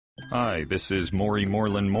Hi, this is Maury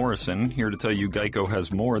Moreland Morrison, here to tell you Geico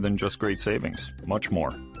has more than just great savings. Much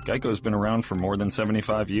more. Geico's been around for more than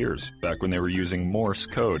 75 years, back when they were using Morse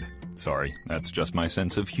code. Sorry, that's just my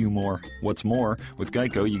sense of humor. What's more, with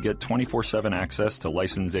Geico you get 24/7 access to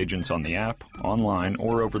licensed agents on the app, online,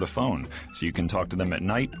 or over the phone, so you can talk to them at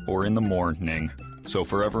night or in the morning. So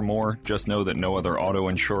forevermore, just know that no other auto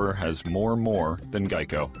insurer has more than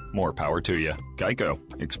Geico. More power to you. Geico.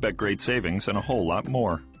 Expect great savings and a whole lot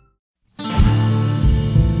more.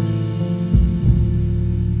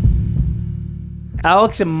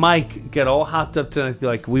 Alex and Mike get all hopped up tonight.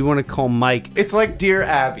 Like, we want to call Mike. It's like Dear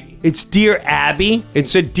Abby. It's Dear Abby.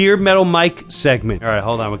 It's a Dear Metal Mike segment. All right,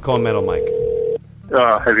 hold on. We'll call Metal Mike.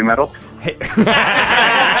 Heavy metal.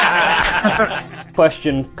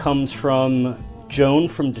 Question comes from Joan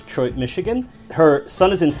from Detroit, Michigan. Her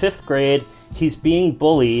son is in 5th grade. He's being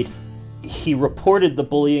bullied. He reported the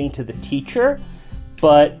bullying to the teacher,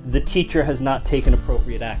 but the teacher has not taken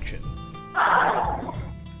appropriate action.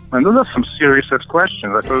 Man, those are some serious-ass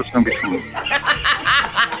questions. I thought it was going to be some...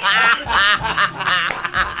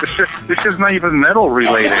 This is not even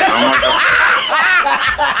metal-related.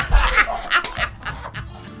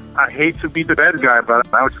 I hate to be the bad guy, but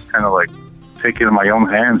I would just kind of like take it in my own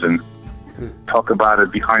hands and talk about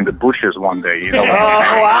it behind the bushes one day, you know? Oh,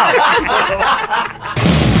 wow.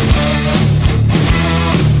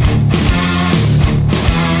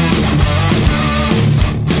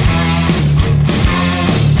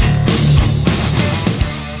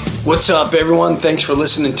 What's up, everyone? Thanks for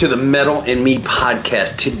listening to the Metal and Me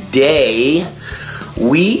podcast. Today,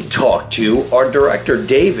 we talk to our director,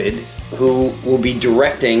 David, who will be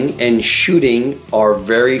directing and shooting our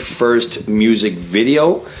very first music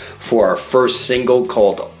video for our first single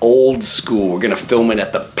called Old School. We're going to film it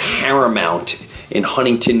at the Paramount in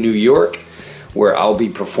Huntington, New York, where I'll be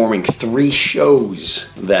performing 3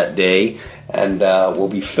 shows that day, and we'll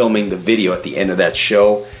be filming the video at the end of that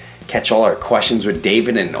show. Catch all our questions with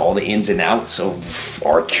David and all the ins and outs of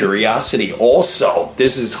our curiosity. Also,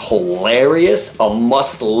 this is hilarious, a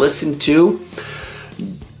must listen to.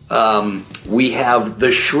 We have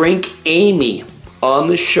the shrink Amy on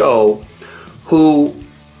the show, who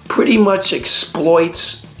pretty much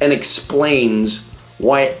exploits and explains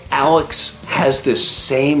why Alex has this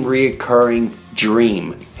same reoccurring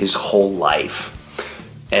dream his whole life.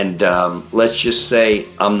 And let's just say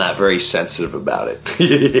I'm not very sensitive about it.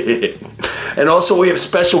 And also we have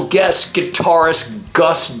special guest guitarist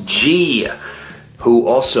Gus G, who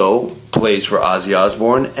also plays for Ozzy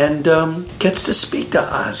Osbourne and gets to speak to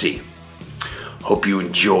Ozzy. Hope you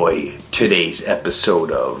enjoy today's episode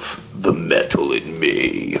of The Metal in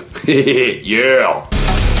Me. Yeah.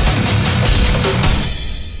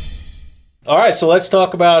 All right, so let's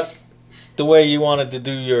talk about the way you wanted to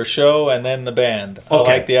do your show and then the band. I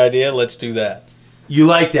like the idea. Let's do that. You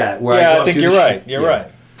like that? Where I think you're right. You're right.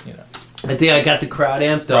 You know. I think I got the crowd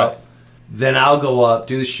amped up. Then I'll go up,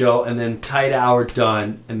 do the show, and then tight hour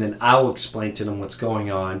done, and then I'll explain to them what's going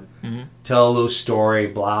on, tell a little story,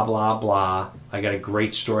 blah, blah, blah. I got a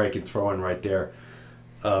great story I can throw in right there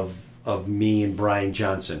of me and Brian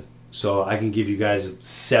Johnson. So I can give you guys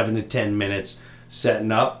 7 to 10 minutes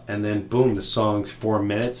setting up, and then boom, the song's 4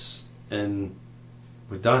 minutes, and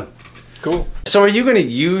we're done. Cool. So are you going to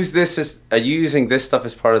use this are you using this stuff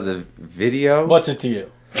as part of the video? What's it to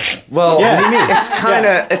you? Well, Yeah. it's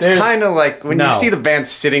kind of like when you see the band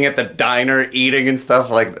sitting at the diner eating and stuff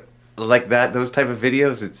like that. Those type of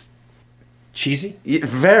videos, it's cheesy.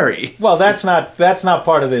 Very. Well, that's not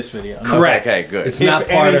part of this video. No. Correct. Okay, good. It's not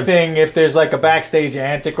part of anything. If there's like a backstage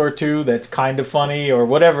antic or two that's kind of funny or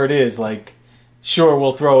whatever it is, like sure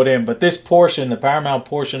we'll throw it in. But this portion, the Paramount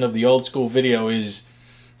portion of the Old School video, is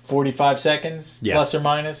 45 seconds plus or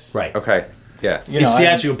minus. Right. Okay. Yeah. It's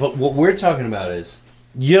theatrical, but what we're talking about is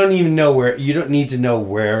you don't even know where. You don't need to know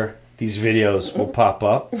where these videos will pop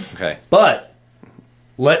up. Okay. But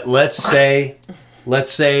let's say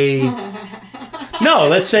let's say we're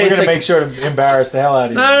it's gonna like, make sure to embarrass the hell out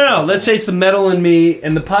of you. No. Let's say it's the Metal and Me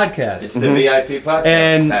and the podcast. It's the VIP podcast.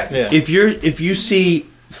 And Yeah. if you see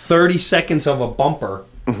 30 seconds of a bumper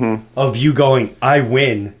of you going, I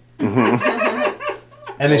win.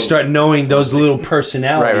 And they start knowing those little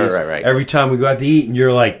personalities. Right. Every time we go out to eat, and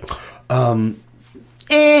you're like,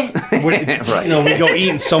 Right. You know, we go eat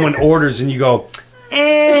and someone orders and you go,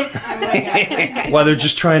 while they're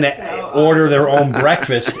just trying to order their own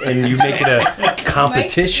breakfast, and you make it a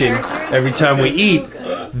competition every time we eat.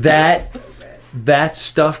 That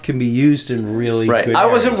stuff can be used in really good I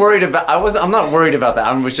wasn't areas. worried about. I'm not worried about that.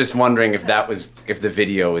 I was just wondering if the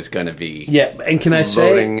video is going to be. Yeah, and can I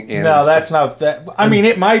say? No, that's not that. I mean,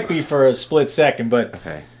 it might be for a split second, but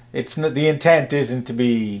the intent isn't to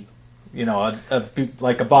be,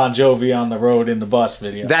 like a Bon Jovi on the road in the bus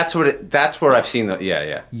video. That's where I've seen the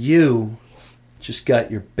yeah. You just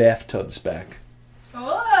got your bathtubs back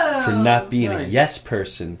for not being a yes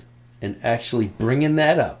person and actually bringing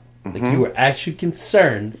that up. Like you were actually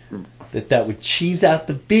concerned that would cheese out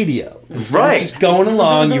the video. Instead of just going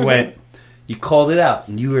along, you called it out,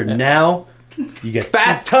 and you are now. You get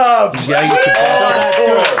bathtubs.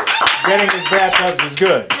 Getting his bathtubs is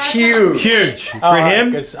good. It's huge for him.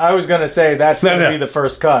 Because I was going to say that's going to be the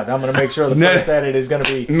first cut. I'm going to make sure the first edit is going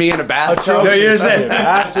to be me in a bathtub. No, you're saying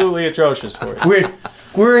absolutely atrocious for you.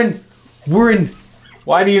 We're in.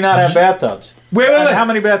 Why do you not have bathtubs? Wait. How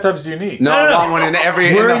many bathtubs do you need? No, I want one in the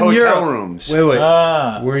hotel rooms. Wait.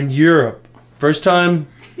 We're in Europe. First time.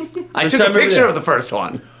 I took a picture of the first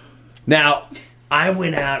one. Now, I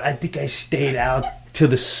went out. I think I stayed out till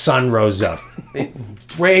the sun rose up.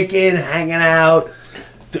 Drinking, hanging out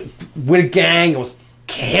with a gang. I was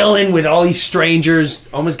killing with all these strangers.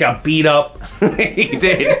 Almost got beat up. He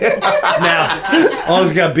did. Now,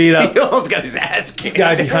 almost got beat up. He almost got his ass kicked.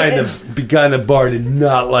 This guy behind the bar did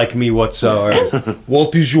not like me whatsoever.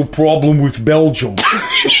 What is your problem with Belgium?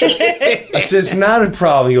 I said, it's not a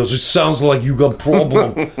problem. He goes, it sounds like you got a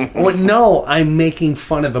problem. I went, no, I'm making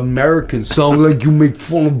fun of Americans. Sound like you make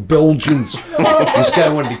fun of Belgians. This guy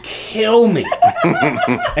wanted to kill me.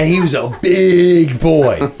 And he was a big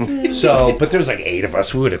boy. So, but there was like 8 of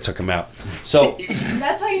us. We would have took him out. So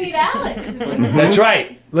that's why you need Alex. That's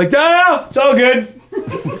right. Like, no, it's all good.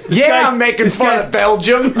 I'm making fun of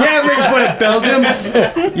Belgium. Yeah, I'm making fun of Belgium.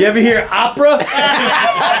 You ever hear opera?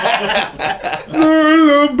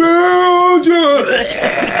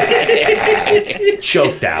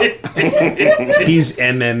 Choked out. He's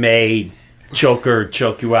MMA choke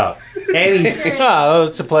you out.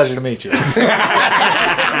 It's a pleasure to meet you.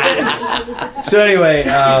 So anyway,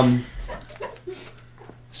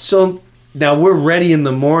 so now we're ready in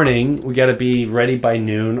the morning. We got to be ready by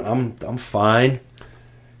noon. I'm fine.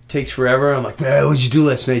 Takes forever. I'm like, man, what'd you do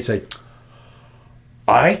last night? He's like,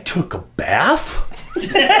 I took a bath. They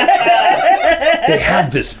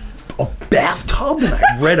had a bathtub, and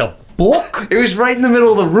I read a book. It was right in the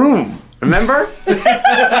middle of the room. Remember?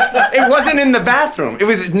 It wasn't in the bathroom. It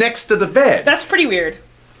was next to the bed. That's pretty weird.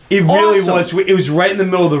 It really was. It was right in the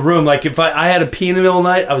middle of the room. Like if I had to pee in the middle of the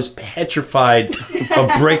night, I was petrified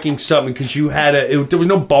of breaking something because there was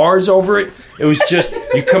no bars over it. It was just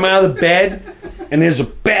you come out of the bed and there's a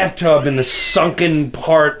bathtub in the sunken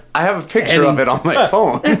part. I have a picture of it on my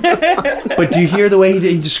phone. But do you hear the way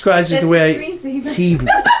he describes it? The way he.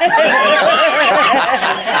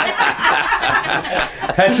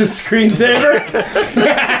 That's a screensaver.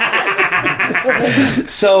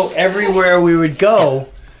 So everywhere we would go.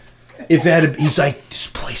 He's like, this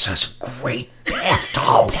place has a great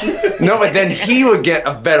bathtub. No, but then he would get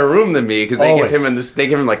a better room than me because they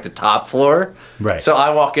give him like the top floor. Right. So I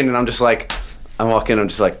walk in and I'm just like, nah,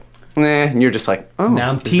 and you're just like, oh, now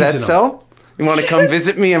I'm teasing is that so? You want to come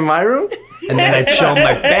visit me in my room? And then I'd show him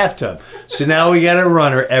my bathtub. So now we got a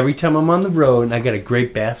runner. Every time I'm on the road and I got a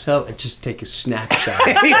great bathtub, I just take a snapshot.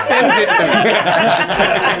 He sends it to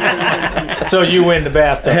me. So you win the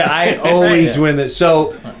bathtub. I always win the.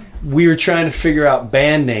 So we were trying to figure out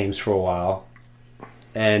band names for a while,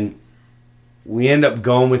 and we end up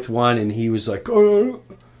going with one, and he was like, oh,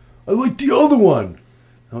 I like the other one.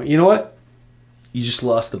 I went, you know what? You just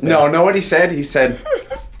lost the bet. No, know what he said? He said,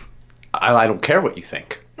 I don't care what you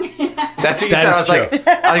think. That's what you said. I was like,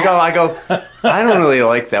 I go, I don't really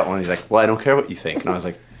like that one. He's like, well, I don't care what you think. And I was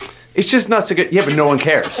like, it's just not so good. Yeah, but no one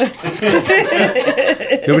cares.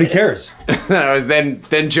 Nobody cares.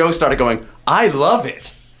 Then Joe started going, I love it.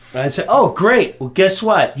 And I said, oh, great. Well, guess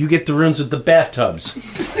what? You get the rooms with the bathtubs.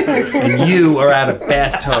 And you are out of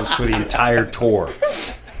bathtubs for the entire tour.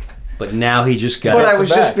 But now he just got But I was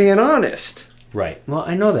just being honest. Right. Well,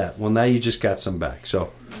 I know that. Well, now you just got some back.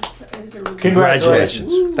 So,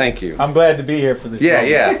 congratulations. Thank you. I'm glad to be here for this.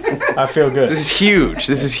 Yeah. I feel good. This is huge.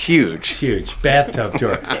 It's huge. Bathtub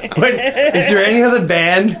tour. Is there any other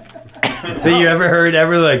band that you ever heard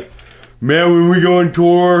like, man, when we go on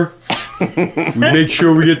tour, we make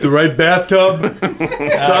sure we get the right bathtub?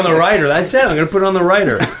 It's on the writer. That's it. I'm going to put it on the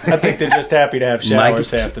writer. I think they're just happy to have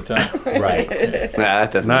showers half the time. Right. Nah,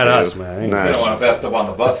 that doesn't Not do. us, man. We don't want a bathtub on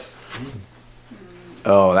the bus.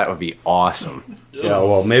 Oh, that would be awesome. Yeah,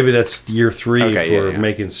 well, maybe that's year 3 for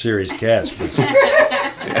making serious cash.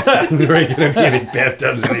 There ain't going to be any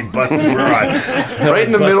bathtubs in any buses we're on. Right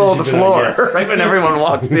in the middle of the floor. Right when everyone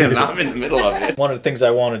walks in, I'm in the middle of it. One of the things I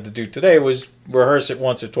wanted to do today was rehearse it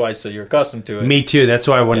once or twice so you're accustomed to it. Me too. That's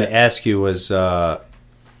why I wanted to ask you was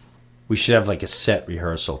we should have like a set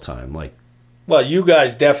rehearsal time. Like, Well, you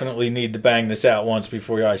guys definitely need to bang this out once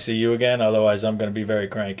before I see you again. Otherwise, I'm going to be very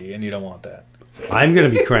cranky, and you don't want that. I'm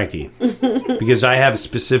going to be cranky because I have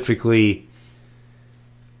specifically.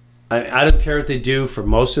 I don't care what they do for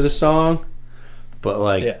most of the song, but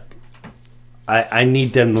like, Yeah. I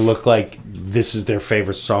need them to look like this is their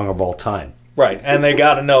favorite song of all time. Right, and they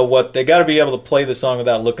got to know what they got to be able to play the song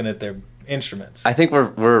without looking at their instruments. I think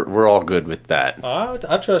we're all good with that.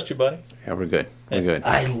 I trust you, buddy. Yeah, we're good. We're good.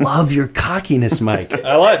 I love your cockiness, Mike.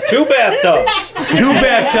 I like 2 bathtubs. 2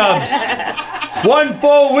 bathtubs. 1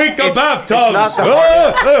 full week of bathtubs. Not the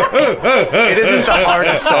it isn't the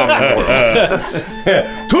hardest song in the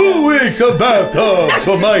world. 2 weeks of bathtubs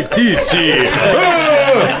for Mike Dici.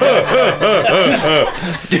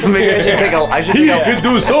 Maybe I should take a. He can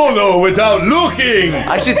do solo without looking.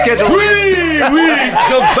 I should schedule 3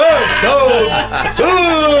 weeks of bathtubs.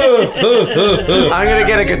 I'm gonna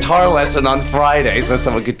get a guitar lesson on Friday so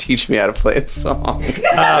someone could teach me how to play the song.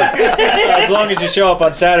 As long as you show up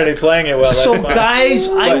on Saturday playing it well. So, that's fine. guys,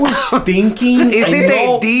 I was thinking. Is it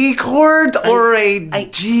a D chord or a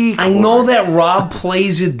G chord? I know that Rob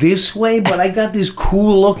plays it this way, but I got this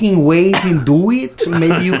cool looking way to do it.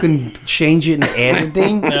 Maybe you can change it in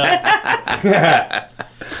editing. The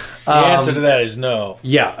answer to that is no.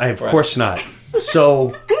 Yeah, of course not.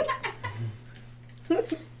 So,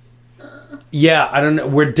 yeah, I don't know.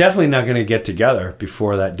 We're definitely not going to get together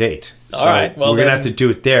before that date. So All right, well, we're going to then- have to do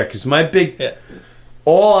it there because my big. Yeah.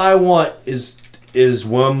 All I want is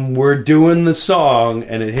when we're doing the song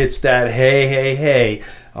and it hits that hey, hey, hey,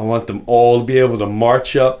 I want them all to be able to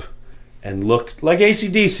march up and look like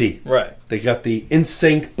AC/DC. Right. They got the in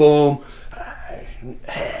sync boom,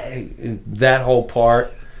 hey, that whole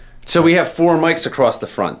part. So we have 4 mics across the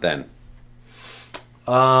front then.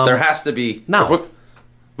 There has to be. No.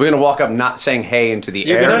 We're going to walk up not saying hey into the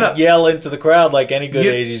You're air. going to yell into the crowd like any good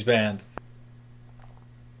 80s band.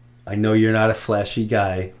 I know you're not a flashy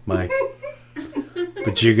guy, Mike,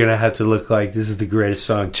 but you're going to have to look like this is the greatest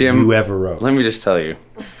song Jim, you ever wrote. Let me just tell you.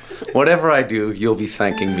 Whatever I do, you'll be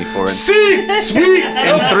thanking me for it. Sweet In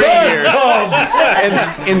 3 years.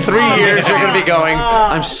 In 3 years, you're going to be going,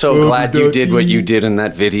 I'm so glad you did what you did in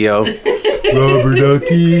that video. Rubber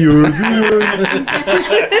ducky, you're love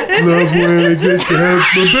when I get to have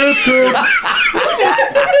my bathtub.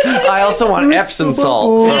 I also want Epsom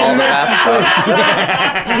salt for all the bathtubs.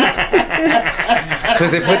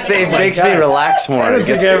 Because it makes me relax more. I don't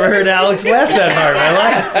think I ever heard Alex laugh that hard in my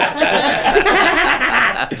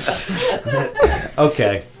life.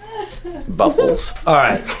 Okay. Bubbles. All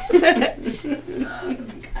right.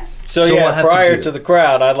 So we'll yeah, have to prior do to it. the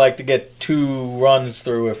crowd, I'd like to get 2 runs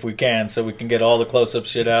through if we can, so we can get all the close-up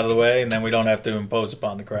shit out of the way, and then we don't have to impose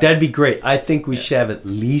upon the crowd. That'd be great. I think we should have at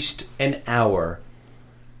least an hour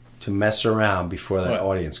to mess around before that Right.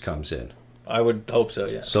 audience comes in. I would hope so,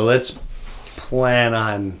 yeah. So let's plan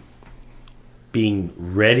on being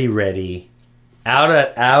ready, out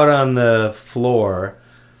on the floor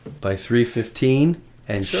by 3:15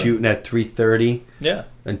 and Sure. shooting at 3:30 Yeah,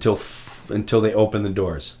 until they open the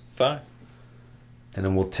doors. fine. And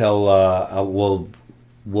then we'll tell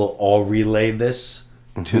we'll all relay this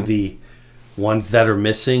to the ones that are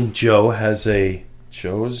missing. Joe's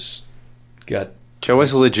got. Joe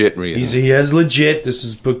has a legit reason. He has legit. This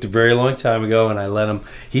was booked a very long time ago, and I let him.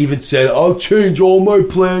 He even said, "I'll change all my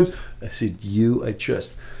plans." I said, "You, I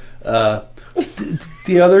trust."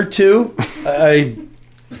 The other 2,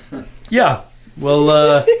 yeah.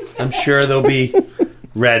 Well, I'm sure they'll be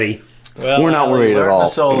ready. Well, We're not worried at all.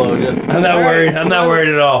 Solo, just I'm not worried. I'm not worried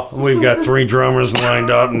at all. We've got 3 drummers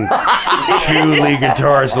lined up and 2 lead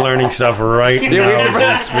guitarists learning stuff right now. as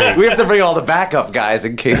we speak. We have to bring all the backup guys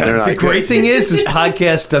in case they're not The great thing is, this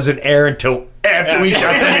podcast doesn't air until after we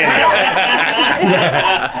shut the video.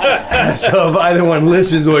 So if either one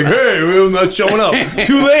listens, like, hey, we're not showing up.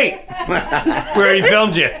 Too late. We already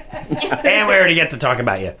filmed you. And we already get to talk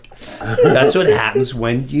about you. That's what happens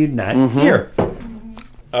when you're not here.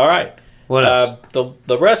 All right. What else?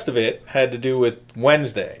 The rest of it had to do with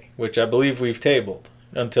Wednesday, which I believe we've tabled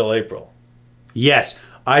until April. Yes.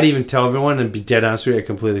 I'd even tell everyone, and be dead honest with you, I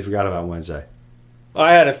completely forgot about Wednesday.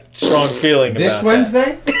 I had a strong feeling about This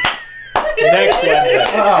Wednesday? that. Next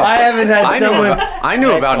Wednesday. I haven't had someone... I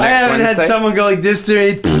knew about I next haven't Wednesday. had someone go like this to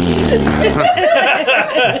me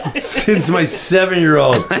since my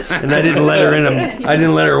 7-year-old, and I didn't let her I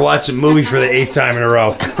didn't let her watch a movie for the 8th time in a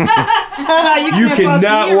row. You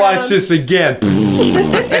cannot watch this again.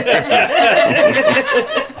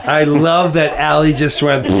 I love that Allie just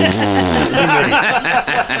went.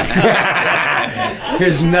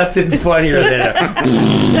 There's nothing funnier than a.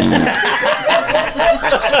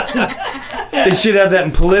 They should have that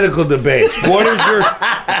in political debates. What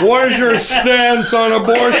is your stance on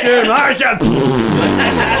abortion? Look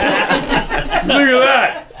at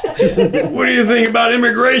that. What do you think about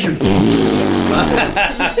immigration?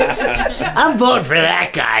 I'm voting for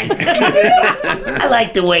that guy. I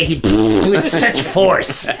like the way he with such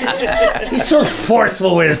force. He's so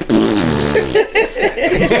forceful with his.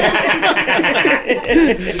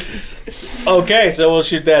 Okay, so we'll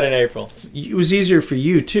shoot that in April. It was easier for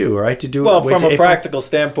you too, right? To do Well, it. from a practical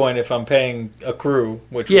standpoint, if I'm paying a crew,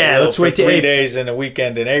 which let's for wait to 3 April. days and a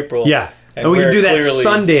weekend in April. Yeah, and we can do that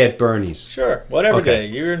Sunday at Bernie's. Sure, whatever Okay. day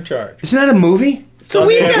you're in charge. Isn't that a movie? It's a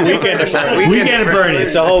weekend at Bernie's. Weekend at Bernie's.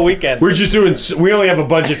 It's a whole weekend. We're just doing. We only have a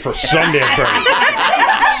budget for Sunday at Bernie's.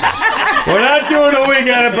 We're not doing a weekend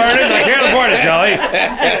at Bernie's. I can't afford it, Charlie.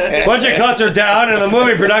 Budget cuts are down, and the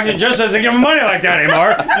movie production just doesn't give them money like that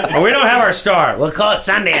anymore. And we don't have our star. We'll call it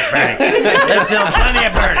Sunday at Bernie's. Let's film Sunday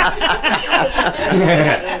at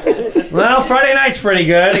Bernie's. Well, Friday night's pretty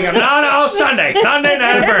good. He goes, no, Sunday. Sunday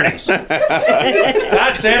night at Bernie's.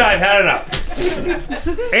 That's it. I've had enough.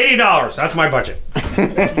 $80. That's my budget.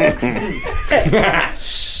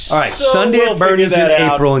 All right, So Sunday we'll at Bernie's in figure that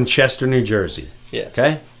out. April in Chester, New Jersey. Yes.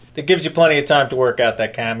 Okay? It gives you plenty of time to work out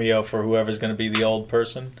that cameo for whoever's going to be the old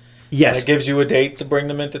person. Yes. And it gives you a date to bring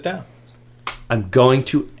them into town. I'm going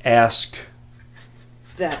to ask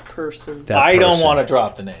That person. that I don't person. want to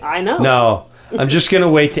drop the name. I know. No, I'm just going to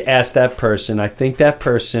wait to ask that person. I think that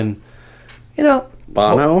person,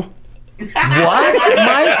 Bono? What?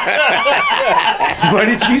 What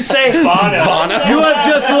did you say? Bono. You have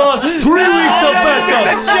just lost 3 weeks of battle.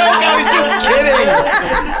 I was just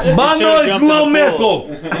kidding. Bono is no metal.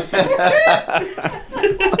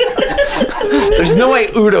 There's no way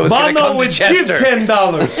Udo's going to Bono come to would give Chester.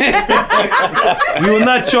 $10. He will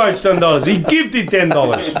not charge $10. He give the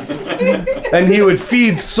 $10. And he would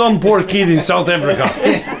feed some poor kid in South Africa.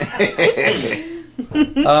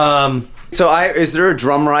 So is there a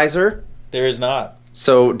drum riser? There is not.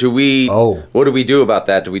 So do we... Oh. What do we do about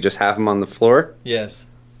that? Do we just have him on the floor? Yes.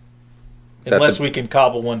 Is that Unless the- we can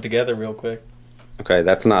cobble one together real quick. Okay,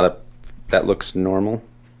 that's not a... That looks normal.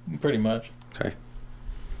 Pretty much. Okay.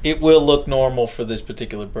 It will look normal for this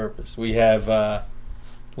particular purpose. We have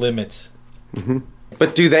limits.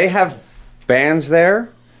 But do they have bands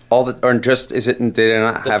there? Or just... Is it... Did they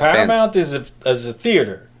not The have bands? Paramount is a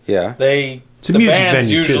theater. Yeah. The a music bands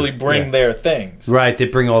venue, too. usually bring Yeah. their things. Right, they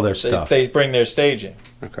bring all their stuff. They bring their staging.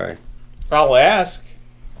 Okay. I'll ask.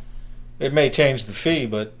 It may change the fee,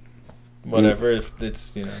 but whatever. If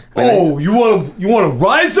it's Oh, you want a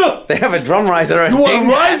riser? They have a drum riser. You want a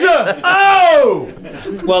riser? Oh!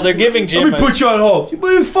 Well, they're giving Jim. Let me put you on hold. You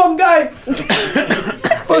believe this fun guy?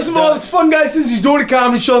 First of all, this fun guy says he's doing a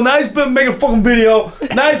comedy show. Now he's been making a fucking video.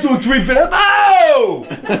 Now he's doing 3 videos. Oh!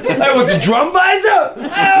 Hey, what's a drum visor?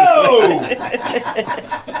 Oh!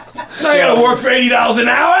 Now I gotta work for $80 an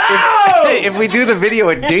hour. Oh! Hey, if we do the video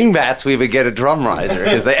at Dingbats, we would get a drum riser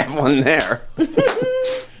because they have one there.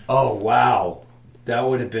 Oh, wow. That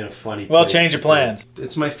would have been a funny Well, place change to of plans. do it.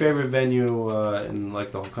 It's my favorite venue in the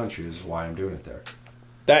whole country. This is why I'm doing it there.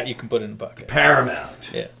 That you can put in the bucket.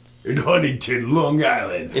 Paramount. Yeah. In Huntington, Long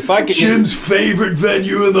Island. If I could, Jim's favorite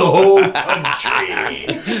venue in the whole country.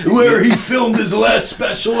 Where he filmed his last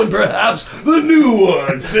special and perhaps the new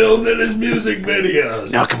one filmed in his music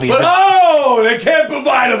videos. Now, can we But they can't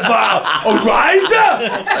provide a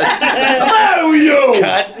riser? What's the matter with you?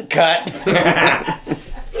 Cut.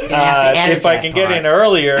 if I can get in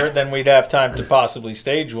earlier, then we'd have time to possibly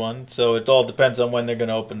stage one. So it all depends on when they're going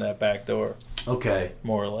to open that back door, Okay.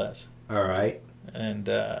 more or less. All right. And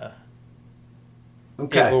Okay.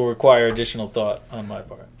 it will require additional thought on my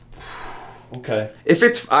part. Okay.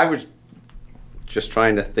 I was just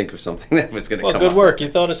trying to think of something that was going to Well, come good up. work. You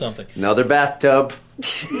thought of something. Another bathtub.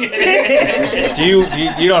 Do you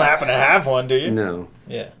don't happen to have one, do you? No.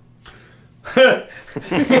 Yeah. Well,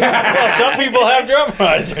 some people have drum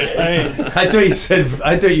risers. I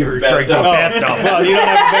thought you were referring to a bathtub. Well, you don't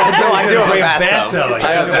have a bathtub. No, I do have a bathtub. bathtub.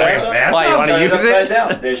 I have a bathtub. Why, you want to use it?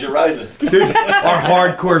 Down. There's your riser. Dude, our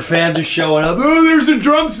hardcore fans are showing up. Oh, there's a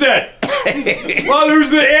drum set. Wow, there's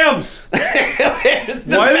the amps.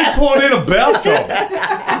 Why are they pulling in a bathtub?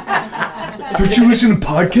 Don't you listen to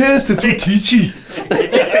podcasts? That's for Teachy.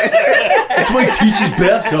 That's why Teachy's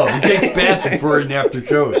bathtub. He takes baths before and after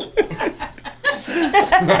shows.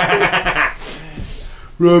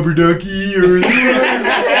 Rubber ducky or Oh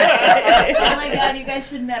my god, you guys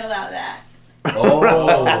shouldn't have allowed that.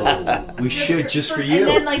 Oh, we should just for you. And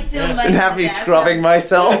then like film my And have me scrubbing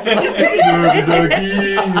myself. and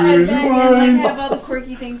then have all the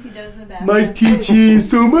quirky things he does in the bathroom. My teaching is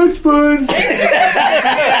so much fun.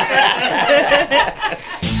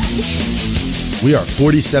 We are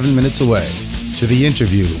 47 minutes away to the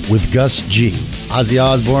interview with Gus G, Ozzy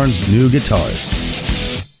Osbourne's new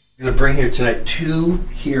guitarist. I'm going to bring here tonight 2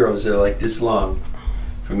 heroes that are like this long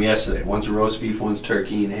from yesterday. One's roast beef, one's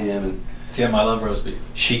turkey and ham. And Tim, I love roast beef.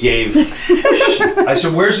 she gave... I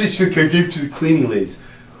said, where's this? I gave to the cleaning ladies.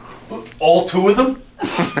 All 2 of them?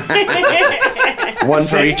 One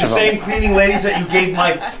for each The of them. same cleaning ladies that you gave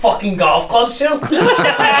my fucking golf clubs to? No.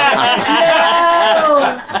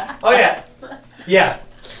 Oh, yeah. Yeah.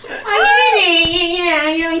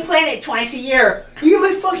 You only played it twice a year. You get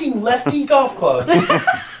my fucking lefty golf club. Those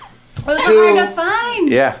are hard to find.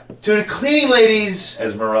 Yeah. To the cleaning ladies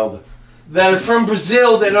Esmeralda. that are from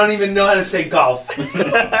Brazil that don't even know how to say golf. And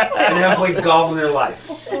haven't played golf in their life.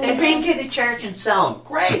 And bring to the church and sell them.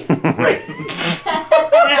 Great. Great.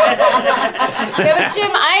 Yeah, but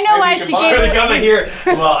Jim, I know why she Sure, gave they it. come in here.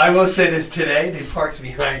 Well, I will say this today. They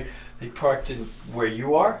parked in where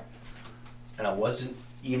you are. And I wasn't,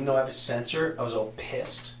 even though I have a sensor, I was all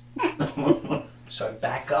pissed. So I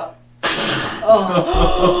back up.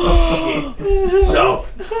 Oh, shit. So,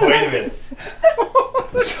 wait a minute.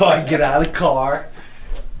 So I get out of the car,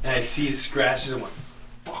 and I see the scratches, and I'm like,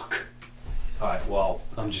 fuck. Alright, well,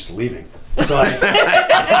 I'm just leaving. So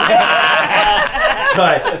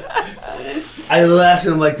I left,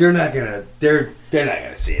 and I'm like, they're not gonna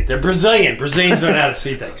see it. They're Brazilian. Brazilians don't know how to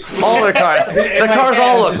see things. All their cars. The cars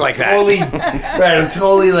all look like Totally, that. right, I'm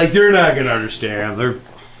totally like, they're not gonna understand.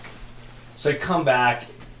 So I come back.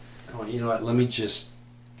 I went, you know what? Let me just.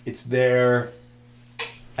 It's there.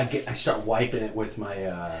 I start wiping it with my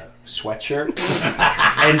sweatshirt,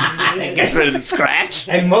 and Get rid of the scratch.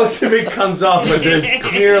 and most of it comes off, but there's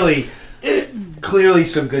clearly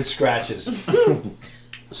some good scratches.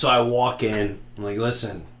 So I walk in. I'm like,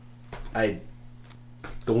 listen, the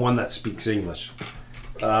one that speaks English.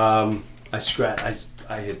 I scratched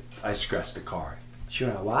the car. She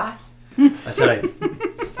went, what? I said,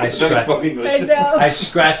 I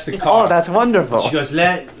scratched the car. Oh, that's wonderful. She goes,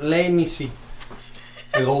 let me see.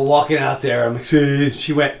 I go walking out there.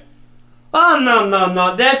 She went, oh,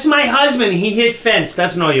 no. That's my husband. He hit fence.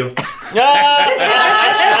 That's not you.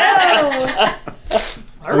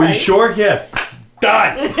 Are you sure? Yeah.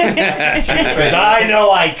 Done. Because I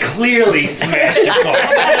know I clearly smashed your car.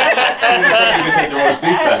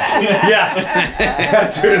 Yeah.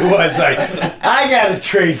 That's what it was. Like, I got a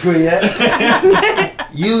trade for you.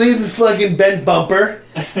 You leave the fucking bent bumper.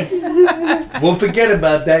 We'll forget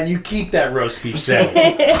about that. You keep that roast beef sandwich.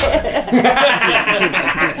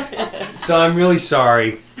 So I'm really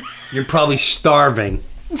sorry. You're probably starving.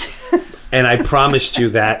 And I promised you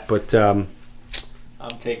that, but I'm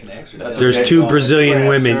taking extra. there's 2 Brazilian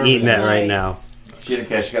women eating that right now. She didn't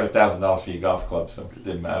care. She got $1,000 for your golf club, so it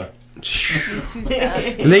didn't matter.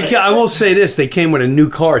 And I will say this: they came with a new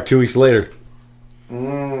car 2 weeks later.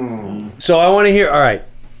 So I want to hear. All right,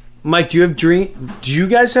 Mike, do you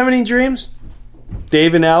guys have any dreams?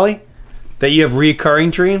 Dave and Allie, that you have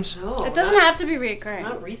reoccurring dreams? No, It doesn't have to be recurring.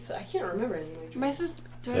 not recent. I can't remember any of my dreams. Am I supposed to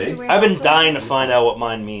See? wear I've been clothes? dying to find out what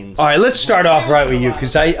mine means. All right, let's start off right with you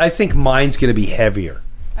because I think mine's going to be heavier.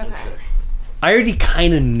 Okay. I already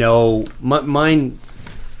kind of know mine.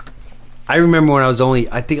 I remember when I was only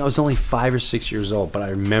 5 or 6 years old, but I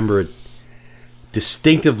remember it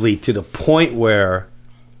distinctively to the point where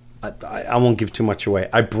I won't give too much away.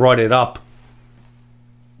 I brought it up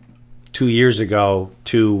 2 years ago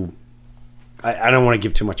to. I don't want to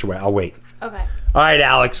give too much away. I'll wait. Okay. All right,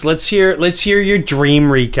 Alex. Let's hear your dream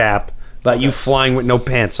recap about you flying with no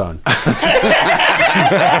pants on.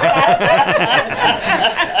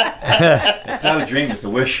 It's not a dream, it's a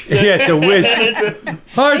wish. Yeah, it's a wish.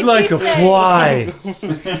 I'd like to fly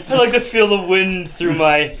I like to feel the wind through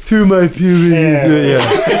my through my puberty. Yeah.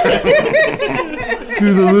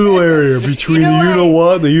 Through the little area between the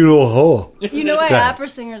you-know-what and the you-know-ho. You know why Okay. opera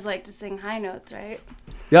singers like to sing high notes, right?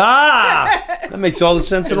 Ah! That makes all the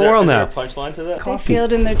sense in the world now. punchline to that. They feel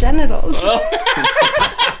it in their genitals.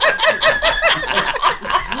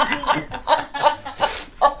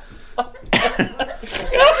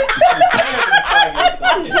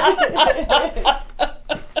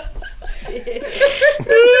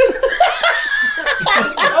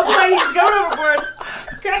 Oh boy, he's going overboard.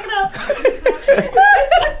 He's cracking up.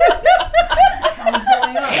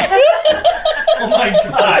 Oh my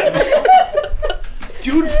god.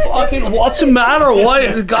 Dude, fucking, what's the matter?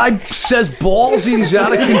 What? The guy says balls, he's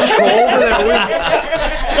out of control.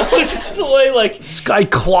 was just the way, like... This guy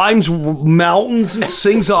climbs mountains and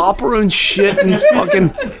sings opera and shit, and he's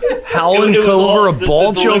fucking howling over a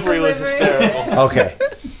ball the joke. delivery was hysterical. Okay.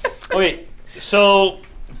 Okay, so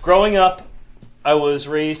growing up, I was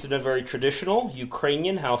raised in a very traditional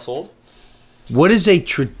Ukrainian household. What is a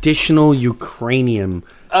traditional Ukrainian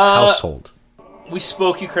household? We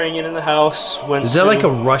spoke Ukrainian in the house. Is that like a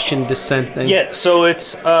Russian descent thing? Yeah, so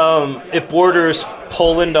it's it borders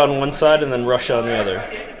Poland on one side and then Russia on the other.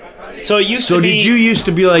 So it used to be... So did you used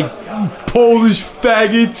to be like, Polish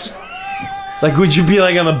faggots? Like, would you be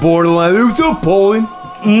like on the borderline? What's up, Poland?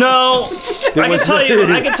 No. I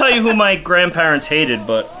can tell you who my grandparents hated,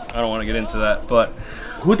 but I don't want to get into that. But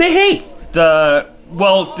who'd they hate?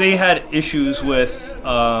 Well, they had issues with,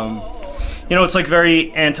 it's like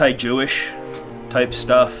very anti-Jewish type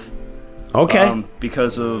stuff. Okay.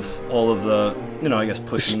 Because of all of the, I guess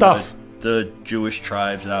pushing the Jewish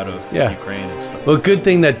tribes out of Ukraine and stuff. Well, good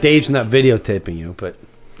thing that Dave's not videotaping you, but...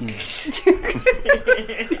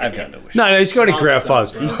 I've got no wish. No, he's going to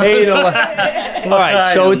grandfather's. Hey, all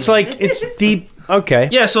right, so it's like, it's deep. Okay.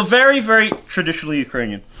 Yeah, so very, very traditional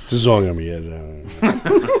Ukrainian.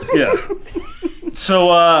 Yeah. So,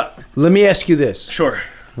 let me ask you this. Sure.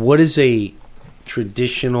 What is a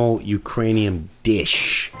traditional Ukrainian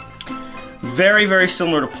dish? Very, very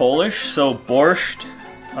similar to Polish. So borscht.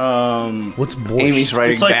 What's borscht? Amy's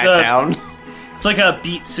writing that down. It's like a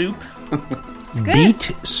beet soup. It's good.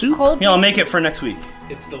 Beet soup? Cold I'll make it for next week.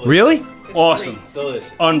 It's delicious. Really? Awesome. It's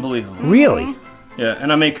delicious. Unbelievable. Really? Yeah,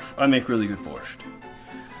 and I make really good borscht.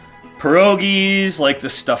 Pierogies, like the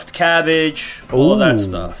stuffed cabbage, all that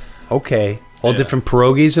stuff. Okay. All different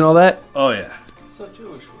pierogies and all that? Oh, yeah. It's so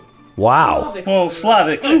Jewish food. Wow. Well,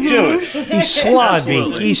 Slavic, Jewish. He's Slavic.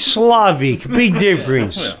 Absolutely. He's Slavic. Big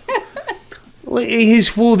difference. Yeah. His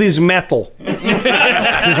food is metal.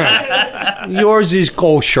 Yours is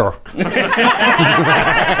kosher.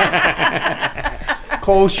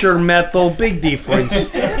 Kosher, metal, big difference.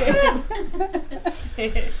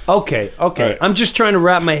 Okay. Right. I'm just trying to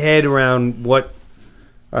wrap my head around what...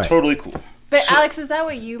 All right. Totally cool. But Alex, is that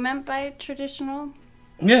what you meant by traditional?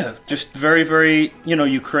 Yeah, just very, very,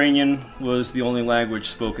 Ukrainian was the only language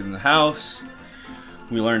spoken in the house.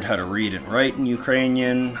 We learned how to read and write in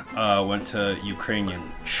Ukrainian, went to Ukrainian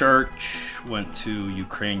church, went to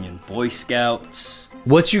Ukrainian Boy Scouts.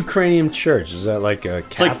 What's Ukrainian church? Is that like a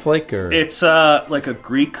Catholic or? It's like a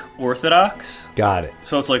Greek Orthodox. Got it.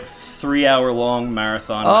 So it's like 3-hour-long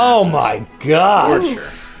marathon. Oh masses. my God.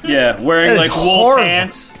 Yeah, wearing like wool horrible.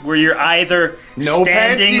 pants where you're either No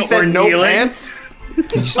standing pants? You or said no kneeling. pants?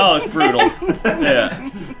 Oh, it's brutal. Yeah.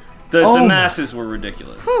 The masses were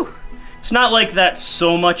ridiculous. It's not like that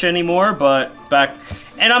so much anymore, but back...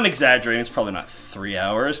 And I'm exaggerating. It's probably not 3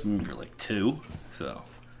 hours. Maybe like 2. So...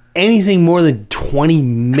 Anything more than 20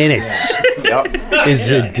 minutes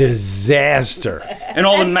is a disaster. And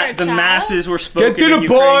all the masses were spoken Get to the in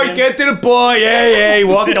boy, Ukrainian. get to the boy. Hey,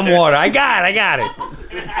 walk the water. I got it.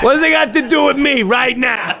 What does it got to do with me right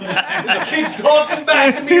now? This kid's talking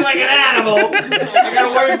back to me like an animal. I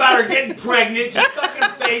gotta worry about her getting pregnant. She's stuck in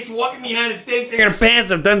her face, walking behind a thing, taking her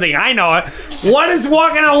pants up, doesn't think I know it. What does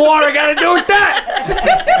walking on water got to do with that?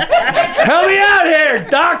 Help me out here,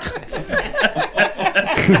 Doc.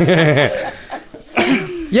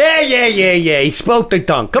 Yeah. He spoke the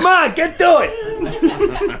tongue. Come on, get to it.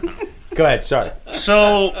 Go ahead, sorry.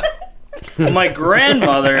 So, my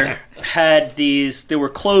grandmother had these, they were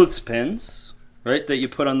clothespins, right, that you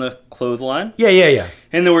put on the clothesline. Yeah.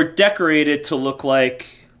 And they were decorated to look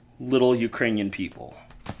like little Ukrainian people.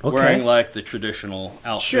 Okay. Wearing like the traditional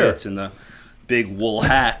outfits and the big wool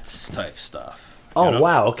hats type stuff. Oh,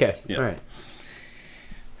 wow, okay. Yeah. All right.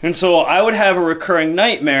 And so I would have a recurring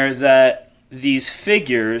nightmare that these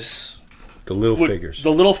figures... The little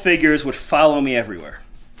figures would follow me everywhere.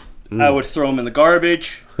 I would throw them in the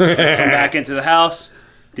garbage. I'd come back into the house.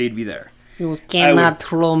 They'd be there. You cannot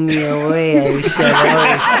throw me away. I shall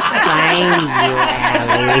always find you,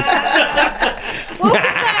 Alice. What was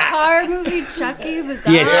that horror movie, Chucky? The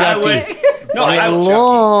dog? Yeah, Chucky.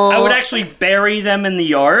 I would actually bury them in the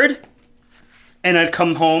yard, and I'd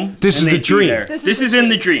come home. This is the dream. This is in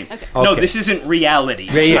the dream. Okay. No, this isn't reality.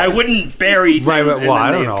 Yeah. I wouldn't bury things and then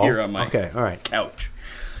I don't they know. appear on my all right. couch.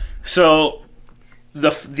 So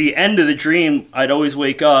the end of the dream, I'd always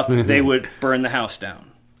wake up. They would burn the house down.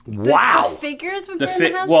 The figures would burn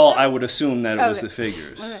the house Well, down? I would assume that it was the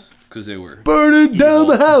figures. Because they were burning down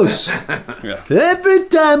the house. Yeah. Every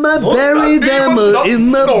time I bury them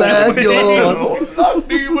in the backyard.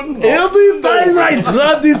 Every time I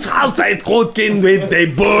drive this house, I fucking wait, they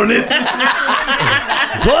burn it.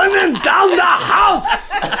 burning down the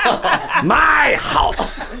house. My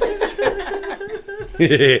house.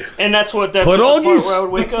 And that's the part Pierogies? where I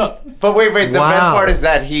would wake up. But wait, the Wow. best part is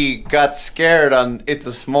that he got scared on It's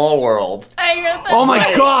a Small World. I heard that. Oh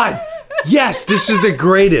my God. Yes, this is the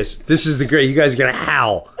greatest. This is the great. You guys are going to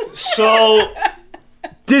howl. So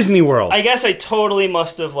Disney World. I guess I totally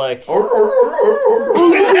must have like.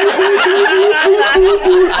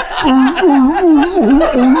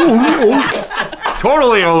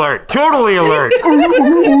 Totally alert. Totally alert.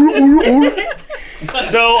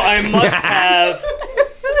 So I must have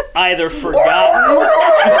either forgotten.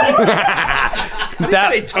 That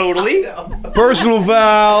Say totally. personal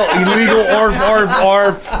foul, illegal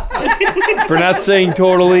arf for not saying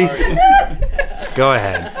totally. Go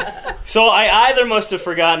ahead. So I either must have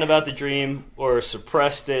forgotten about the dream or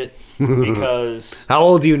suppressed it because How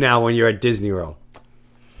old are you now when you're at Disney World?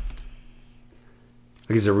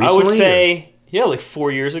 Like, is it recently? I would say like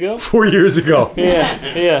 4 years ago. 4 years ago.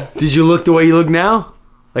 Yeah. Did you look the way you look now?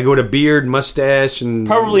 Like with a beard, mustache, and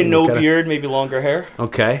Probably no beard, maybe longer hair.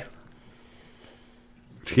 Okay.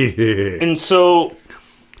 And so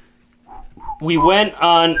we went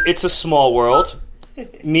on It's a Small World.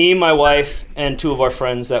 Me, my wife, and two of our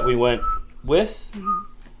friends that we went with.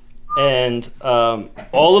 And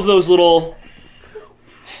all of those little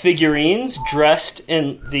figurines dressed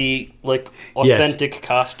in the like authentic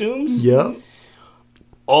costumes. Yep.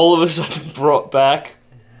 All of a sudden brought back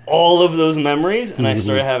all of those memories, and I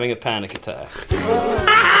started having a panic attack.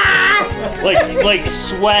 like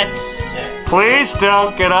sweats. Please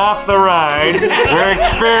don't get off the ride. We're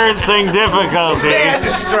experiencing difficulty. They had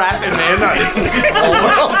to strap him in on It's a Small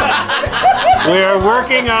World. We are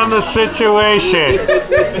working on the situation.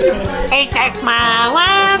 It's a small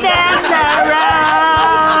world after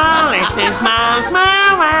all. It's a small world.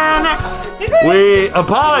 We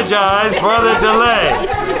apologize for the delay.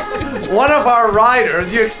 One of our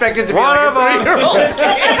riders, you expected to be like a 3-year-old kid.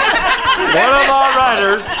 One of our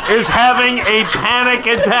riders is having a panic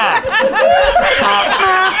attack.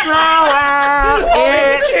 All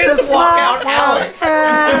these kids walk out Alex.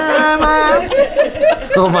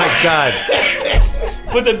 Oh my God!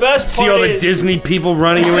 But the best part See all the is, Disney people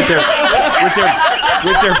running in with their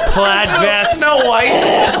plaid vest. Snow White.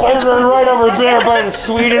 Right over there by the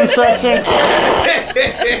Sweden section.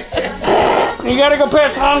 You gotta go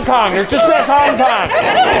past Hong Kong. You're just past Hong Kong.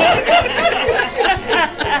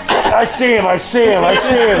 I see him. It's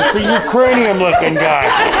the Ukrainian-looking guy.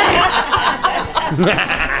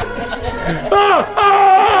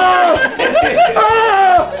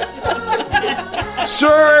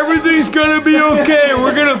 Sir, everything's gonna be okay.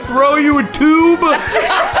 We're gonna throw you a tube.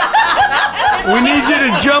 We need you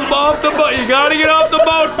to jump off the boat. You gotta get off the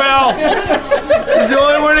boat, pal. It's the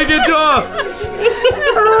only way to get off. I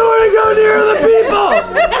don't want to go near the people.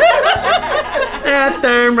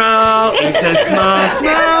 Nothing wrong. It's a small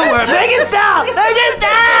world. Make it stop.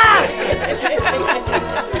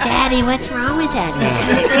 Daddy, what's wrong with that?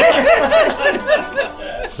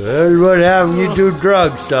 That's what happens when you do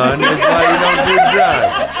drugs, son. That's why you don't do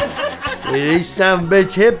drugs. These some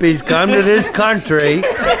bitch hippies come to this country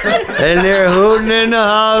and they're hooting and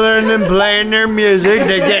hollering and playing their music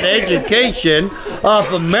to get education off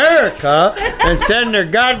America and send their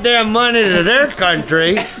goddamn money to their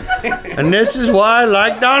country. And this is why I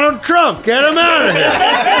like Donald Trump. Get him out of here.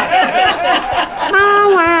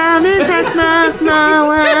 Small world, it's a small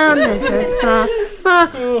world, it's a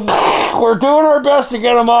small. We're doing our best to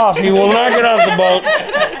get him off. He will not get off the boat.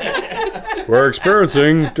 We're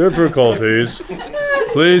experiencing difficulties.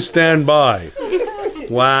 Please stand by.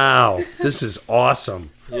 Wow, this is awesome.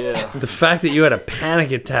 Yeah. The fact that you had a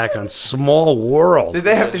panic attack on Small World. Did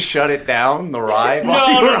they have to shut it down, the ride? No.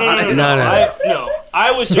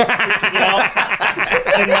 I was just freaking out,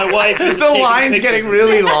 and my wife is The line's getting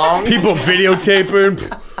really long. People videotaping.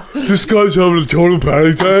 This guy's having a total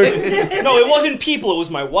panic attack. No, it wasn't people. It was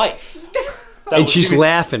my wife. And she's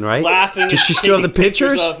laughing, right? Laughing. Does she still have the taking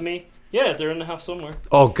pictures? of me? Yeah, they're in the house somewhere.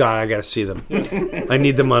 Oh, God, I gotta see them. I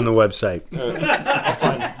need them on the website. I'll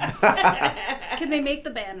find them. Can they make the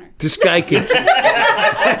banner? This guy could...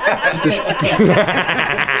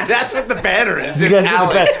 That's what the banner is. Just That's what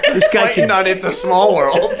the Alex banner- this guy fighting can- on It's a Small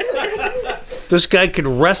World. This guy could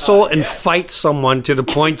wrestle and fight someone to the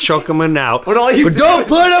point choke him out. But all you But don't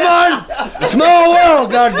put him on Small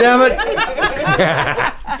World, goddammit!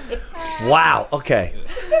 Wow, okay.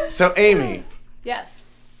 So, Amy, Yes.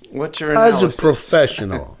 what's your As analysis? a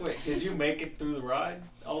professional. Wait, did you make it through the ride,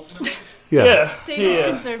 ultimately? Yeah. David's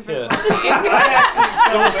concerned for his I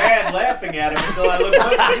actually felt bad laughing at him until I looked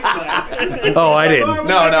up and he's laughing. Oh, I didn't.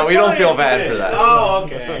 No, we don't feel bad for that. Oh,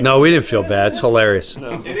 okay. No, we didn't feel bad. It's hilarious.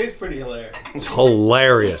 It is pretty hilarious. It's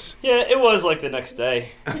hilarious. Yeah, it was like the next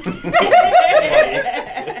day. But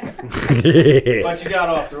you got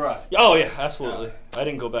off the ride. Oh yeah, absolutely. I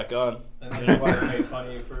didn't go back on. And then your wife made fun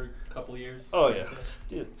of you for a couple of years. Oh yeah,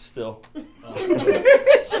 still.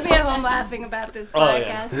 She'll be at home laughing about this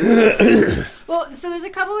podcast. Well, so there's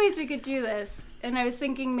a couple ways we could do this, and I was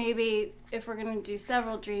thinking maybe if we're going to do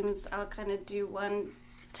several dreams, I'll kind of do one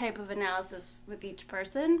type of analysis with each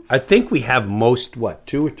person. I think we have most,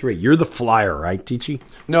 2 or 3? You're the flyer, right, Tichi?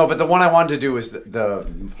 No, but the one I wanted to do was the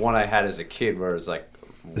one I had as a kid where it was like...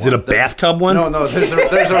 Is it a bathtub one? No, there's a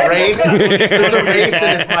race. There's a race,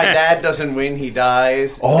 and if my dad doesn't win, he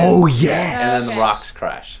dies. Oh, yes. And then the rocks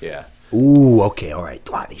crash, yeah. Ooh, okay, all right.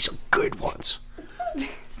 Wow, these are good ones.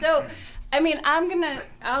 So, I mean,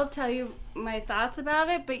 I'll tell you my thoughts about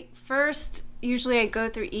it, but first, usually I go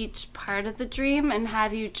through each part of the dream and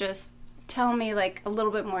have you just tell me like a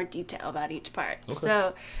little bit more detail about each part. Okay.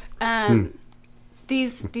 So,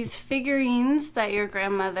 these figurines that your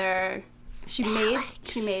grandmother... She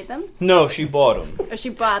made them? No, she bought them. Or she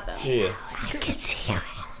bought them? Yeah. I can see her.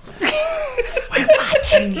 We're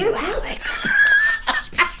watching you, Alex.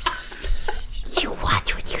 You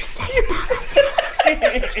watch what you say about us,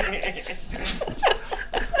 Alex.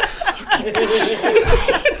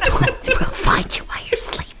 We'll find you while you're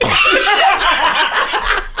sleeping.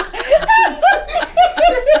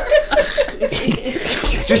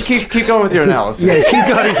 Just keep going with your analysis. Yeah, keep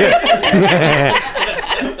going.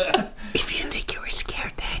 If you think you were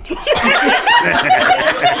scared, Daniel.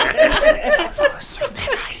 Fall asleep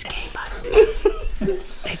tonight, escape us.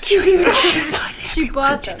 Make sure you're cheering on it. She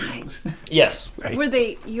bought them. Yes. Right. Were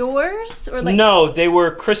they yours or like? No, they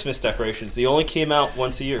were Christmas decorations. They only came out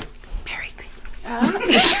once a year. Merry Christmas.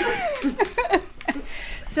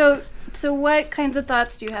 So what kinds of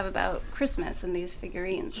thoughts do you have about Christmas and these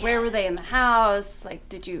figurines? Where were they in the house? Like,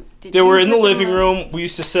 They were in the living room. We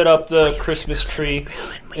used to set up the Christmas tree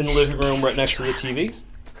in the living room right next to the TV.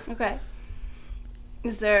 Okay.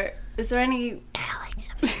 Is there any?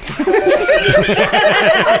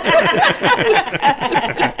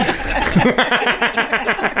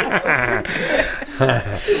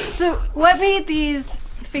 So what made these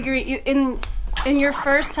figurines in your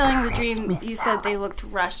first telling of the dream? You said they looked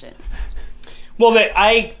Russian. Well,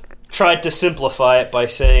 I tried to simplify it by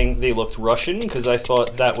saying they looked Russian because I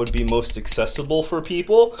thought that would be most accessible for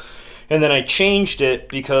people. And then I changed it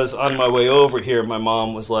because on my way over here, my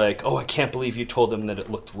mom was like, "Oh, I can't believe you told them that it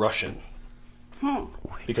looked Russian."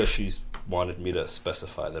 Because she wanted me to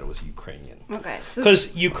specify that it was Ukrainian. Okay.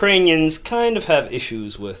 Because Ukrainians kind of have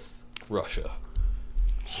issues with Russia.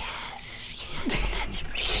 Yes, that's a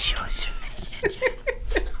resource.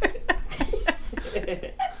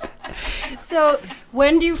 So,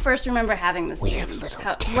 when do you first remember having this dream?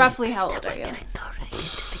 Roughly how old are you?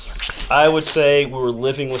 I would say we were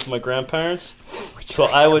living with my grandparents. So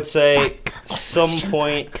I would say some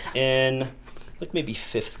point in, like, maybe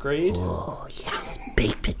 5th grade. Oh, yes.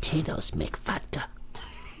 Baked potatoes make vodka.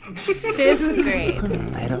 5th grade.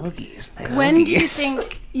 When do you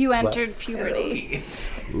think you entered puberty?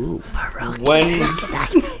 Ooh, how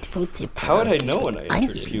would I know when I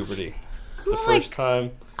entered puberty? The first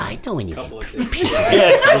time. I know when you hit puberty.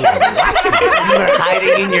 Yes. You were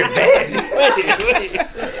hiding in your bed. Wait.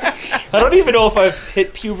 I don't even know if I've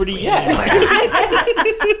hit puberty yet.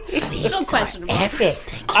 Still questionable. Yeah.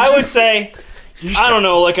 I would say, I don't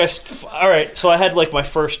know, alright, so I had like my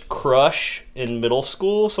first crush in middle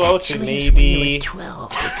school, so I would say maybe... You were 12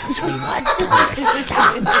 because we watched all your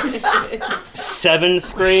socks.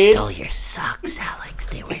 7th grade? We stole your socks, Alex.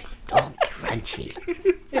 They were all crunchy.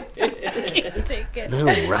 Take it.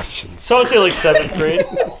 Little Russians. So I would say like 7th grade.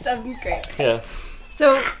 7th grade. Yeah.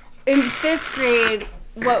 So in 5th grade,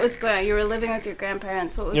 what was going on? You were living with your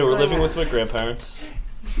grandparents. What was Yeah, we going were living on? with my grandparents.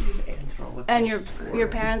 And your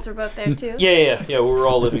parents were both there too? Yeah, we were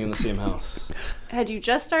all living in the same house. Had you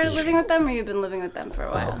just started living with them, or you've been living with them for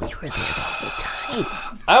a while? We were there the whole time.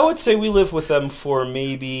 I would say we lived with them for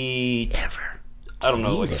maybe... I don't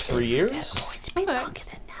know, like 3 years? Oh, it's been longer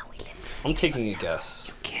than now. We live. I'm taking a guess.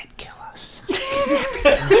 You can't kill us.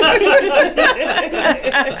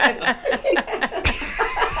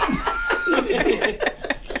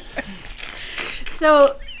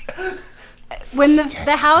 So, when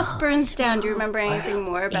the house burns down, do you remember anything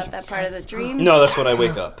more about that part of the dream? No, that's when I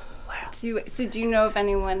wake up. So do you know if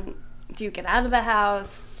anyone... Do you get out of the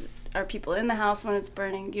house? Are people in the house when it's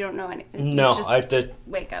burning? You don't know anything? No, you just I did.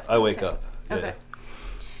 wake up. I wake up. Okay. Yeah.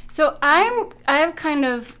 So I've kind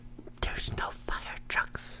of. There's no fire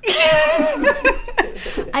trucks.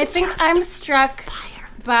 I think I'm struck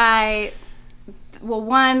by, well,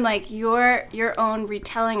 one, like your own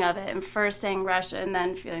retelling of it, and first saying Russia, and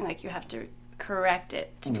then feeling like you have to correct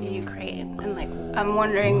it to be Ukraine, and like I'm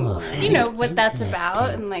wondering, what that's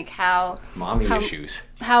about, and like how issues,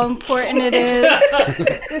 how important it is.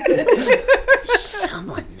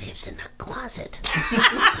 Someone lives in a closet.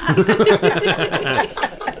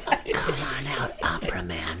 Come on out, opera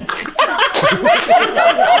man.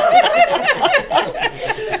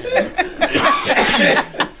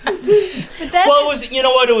 Well, it was,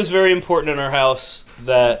 it was very important in our house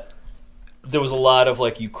that there was a lot of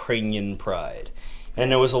like Ukrainian pride,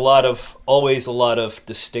 and there was always a lot of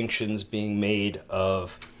distinctions being made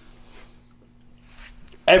of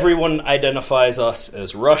everyone identifies us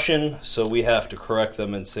as Russian, so we have to correct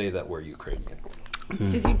them and say that we're Ukrainian.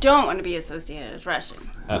 Because you don't want to be associated as Russian.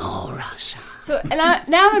 No, Russia. So, and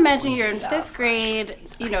now I'm imagining you're in 5th grade,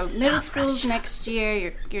 middle school's next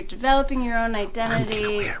year, you're developing your own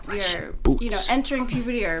identity, you're, entering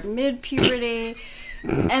puberty or mid-puberty,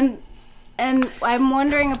 and I'm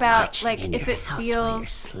wondering about, like, if it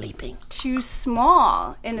feels too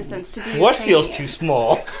small, in a sense, to be What Ukrainian. feels too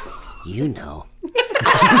small? You know.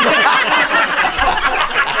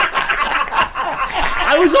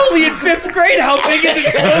 I was only in 5th grade. How big is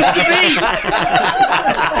it supposed to be?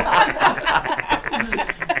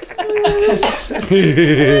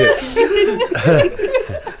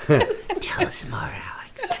 Tell us more,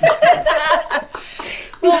 Alex.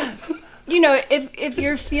 Well, if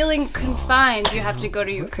you're feeling confined, you have to go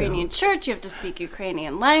to Ukrainian church, you have to speak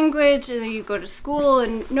Ukrainian language, and then you go to school,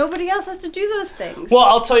 and nobody else has to do those things. Well,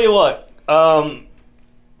 I'll tell you what.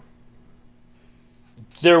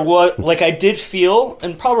 There was, like, I did feel,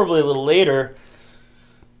 and probably a little later,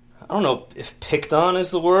 I don't know if picked on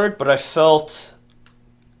is the word, but I felt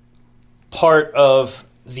part of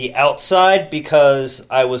the outside because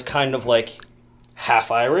I was kind of, like,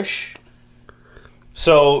 half Irish.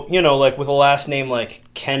 So, like, with a last name like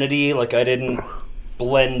Kennedy, like, I didn't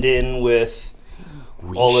blend in with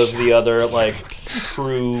all of the other, like,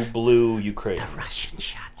 true blue Ukrainians. The Russian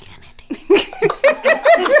shot Kennedy.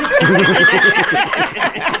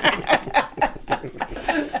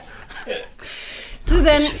 So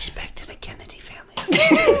then, disrespect to the Kennedy family.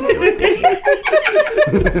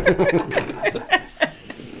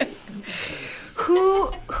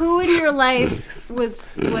 Who in your life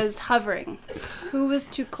was hovering? Who was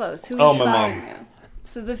too close? Who was my following mom. you?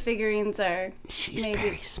 So the figurines are She's maybe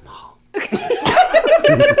very small.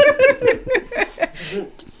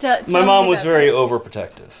 My mom was very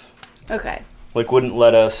overprotective. Okay. Like, wouldn't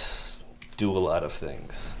let us do a lot of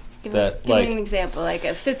things. Give that me like an example, like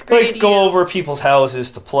a 5th grade. like go over people's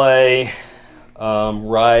houses to play,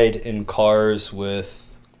 ride in cars with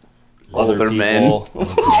other Older people.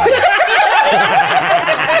 men.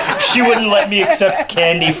 She wouldn't let me accept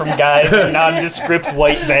candy from guys in nondescript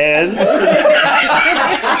white vans.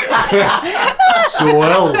 So,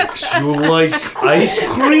 Alex, you like ice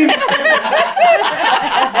cream?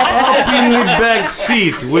 Up in the back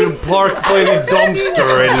seat. We'll park by the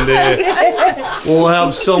dumpster and we'll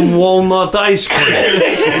have some walnut ice cream.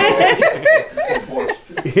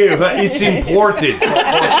 Yeah, it's imported.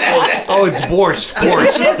 Oh, it's borscht.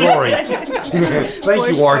 Sorry.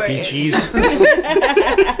 Thank you, Artie Cheese.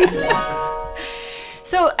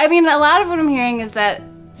 So, I mean, a lot of what I'm hearing is that,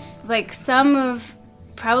 like, some of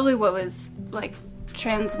probably what was, like,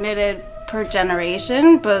 transmitted per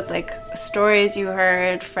generation, both, like, stories you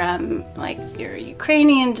heard from, like, your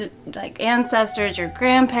Ukrainian, like, ancestors, your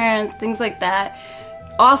grandparents, things like that,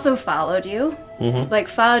 also followed you. Mm-hmm. Like,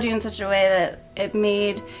 followed you in such a way that it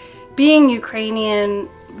made being Ukrainian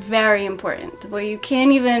very important. Where you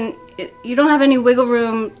can't even... you don't have any wiggle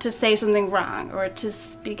room to say something wrong, or to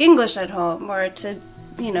speak English at home, or to,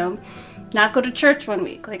 not go to church one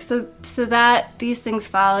week. Like, so that these things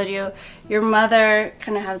followed you. Your mother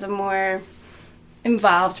kind of has a more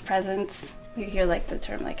involved presence. You hear, like, the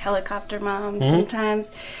term, like, helicopter mom sometimes.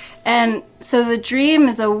 And so the dream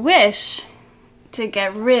is a wish to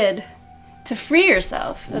to free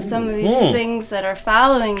yourself of some of these things that are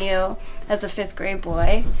following you as a 5th grade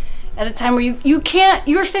boy. At a time where you can't,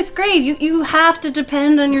 you're 5th grade, you have to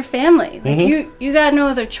depend on your family. Like, you got no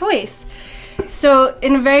other choice. So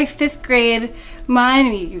in a very 5th grade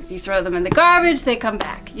mind, you throw them in the garbage, they come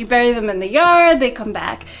back. You bury them in the yard, they come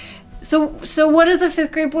back. So what does a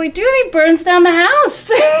 5th grade boy do? He burns down the house.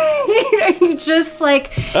 You just,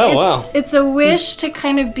 like... Oh, wow. It's a wish to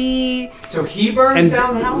kind of be... So he burns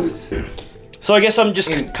down the house? So I guess I'm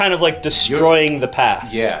just kind of, like, destroying the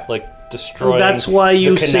past. Yeah. Like, destroying. That's why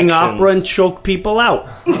you the sing opera and connections. choke people out.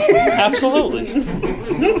 Absolutely.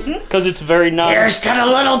 Because it's very not. Here's to the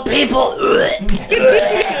little people.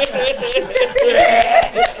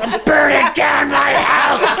 I'm burning down my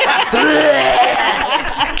house.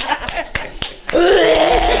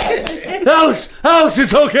 Alex,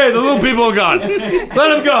 it's okay. The little people are gone. Let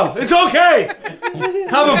them go. It's okay.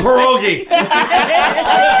 Have a pierogi.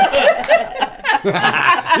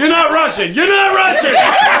 You're not Russian. You're not Russian.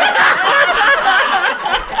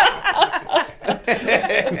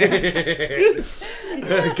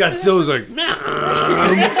 Godzilla's like,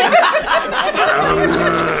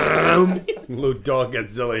 little dog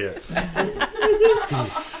Godzilla here.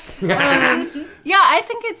 Yeah, I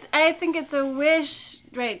think it's a wish,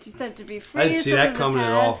 right? You said to be free. I didn't see that coming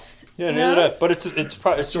at all. Yeah, neither did I. But it's Sort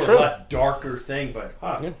true. of a darker thing, but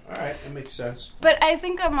all right, that makes sense. But I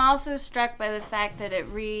think I'm also struck by the fact that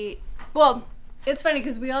well, it's funny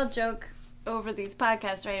because we all joke over these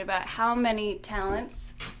podcasts, right, about how many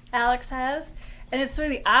talents Alex has, and it's sort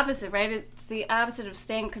of the opposite, right? It's the opposite of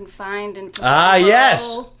staying confined into one yes.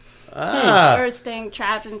 role, Ah. or staying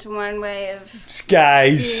trapped into one way of. This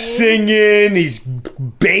guy's singing, he's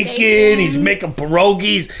baking, he's making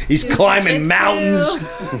pierogies, he's climbing jujitsu. mountains,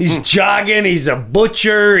 he's jogging, he's a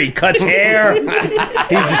butcher, he cuts hair, he's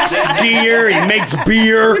a skier, he makes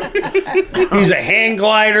beer, he's a hang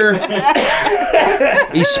glider,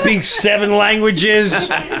 he speaks 7 languages,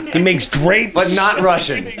 he makes drapes. But not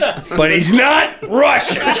Russian. But he's not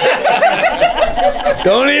Russian.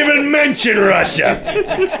 Don't even mention Russia.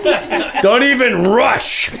 Don't even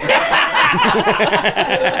rush.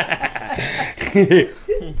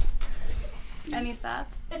 Any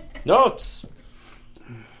thoughts? No, it's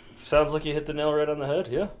sounds like you hit the nail right on the head.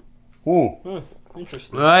 Yeah. Ooh.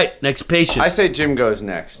 Interesting. All right, next patient. I say Jim goes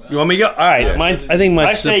next. You want me to go? All right, Yeah. mine. I think mine's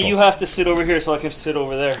I say simple. you have to sit over here so I can sit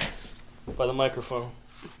over there by the microphone.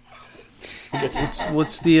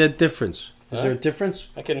 What's the difference? Is there a difference?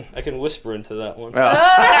 I can whisper into that one.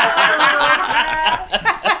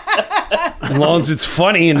 As long as it's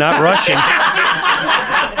funny and not Russian.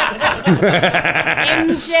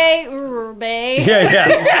 MJ Urbe. Yeah.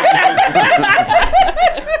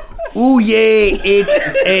 Ooh yeah,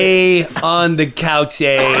 it on the couch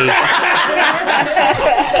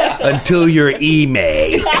until you're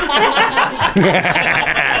email.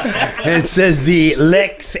 And it says the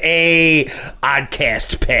Lex A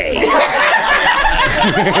Oddcast pay.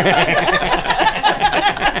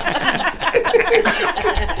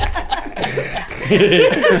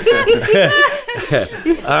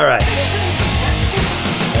 All right.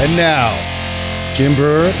 And now, Jim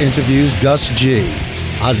Breuer interviews Gus G,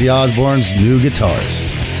 Ozzy Osbourne's new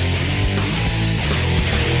guitarist.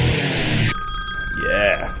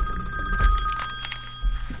 Yeah.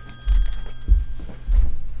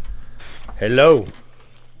 Hello.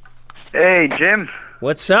 Hey, Jim.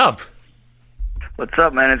 What's up? What's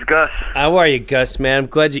up, man? It's Gus. How are you, Gus, man? I'm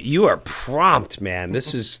glad you are prompt, man.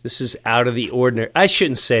 This is out of the ordinary. I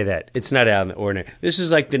shouldn't say that. It's not out of the ordinary. This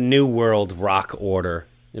is like the New World rock order.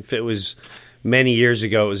 If it was many years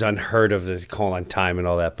ago, it was unheard of to call on time and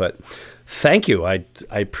all that. But thank you. I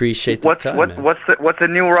appreciate the time. Man. What's the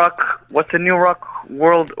new rock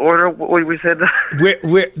world order? What we said?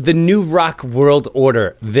 We're the new rock world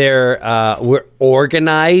order. We're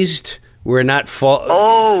organized. We're not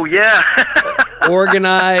Oh yeah.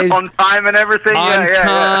 Organized on time and everything. On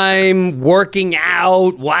time, working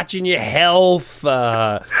out, watching your health,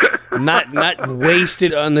 not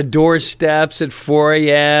wasted on the doorsteps at 4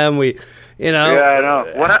 a.m. Yeah, I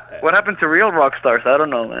know. What happened to real rock stars? I don't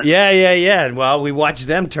know, man. Yeah. Well, we watched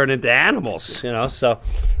them turn into animals, so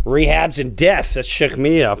rehabs and death. That shook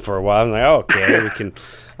me up for a while. I'm like, okay,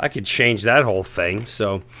 I could change that whole thing.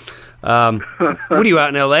 So, what are you out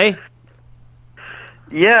in L.A.?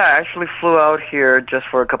 Yeah, I actually flew out here just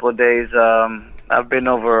for a couple of days. I've been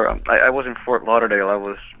over. I was in Fort Lauderdale. I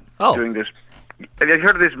was doing this. Have you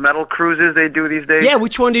heard of these metal cruises they do these days? Yeah,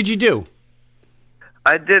 which one did you do?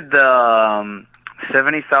 I did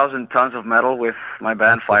 70,000 tons of metal with my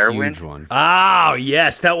band Firewind. Huge one. Oh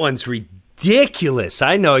yes, that one's ridiculous.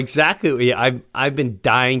 I know exactly. I've been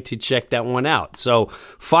dying to check that one out. So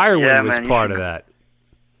Firewind was part of that.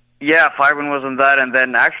 Yeah, Firewind was on that, and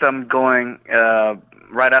then actually I'm going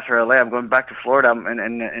right after LA. I'm going back to Florida,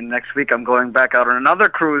 and next week I'm going back out on another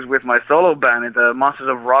cruise with my solo band. It's a Monsters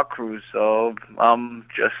of Rock cruise. So I'm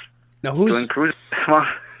just doing cruises this month.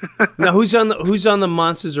 Now who's on the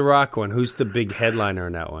Monsters of Rock one? Who's the big headliner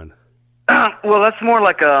in that one? Well, that's more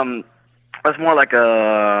like a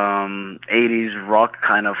 80s rock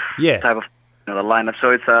kind of type of the lineup.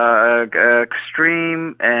 So it's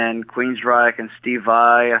Extreme and Queensryche and Steve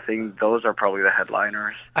Vai. I think those are probably the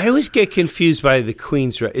headliners. I always get confused by the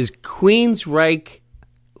Queensryche. Is Queensryche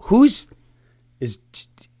is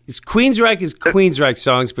Queensryche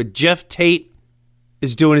songs, but Jeff Tate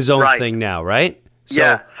is doing his own thing now, right?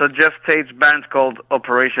 So Jeff Tate's band's called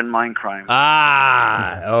Operation Mindcrime.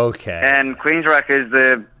 Ah, okay. And Queensryche is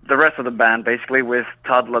the rest of the band, basically, with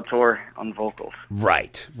Todd Latour on vocals.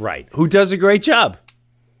 Right. Who does a great job.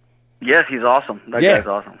 Yes, he's awesome. That guy's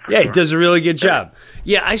awesome. He does a really good job.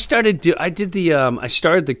 Yeah, I started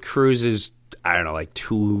the cruises, I don't know, like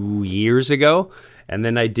 2 years ago, and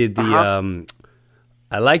then I did the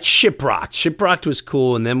I liked Shiprocked. Shiprocked was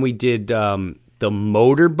cool, and then we did the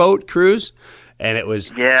motorboat cruise, and it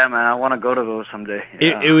was... Yeah, man, I want to go to those someday.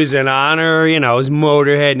 Yeah. It was an honor, it was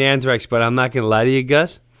Motorhead and Anthrax, but I'm not going to lie to you,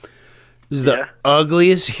 Gus. It was the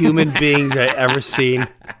ugliest human beings I ever seen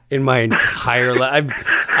in my entire life.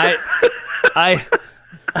 I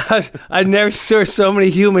never saw so many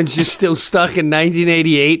humans just still stuck in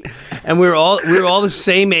 1988, and we were all the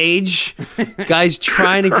same age. Guys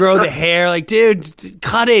trying to grow the hair, like, dude,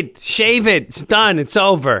 cut it, shave it. It's done. It's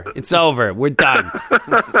over. We're done.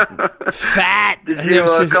 Fat. Did you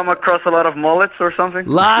come across a lot of mullets or something? A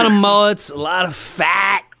lot of mullets, a lot of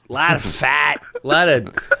fat, a lot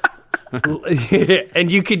of.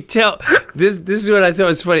 And you could tell. This is what I thought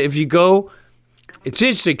was funny. If you go. It's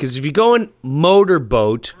interesting because if you go in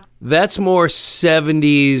motorboat, that's more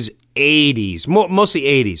 70s, 80s, mostly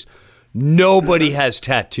 80s. Nobody has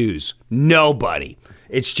tattoos. Nobody.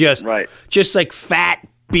 It's just like fat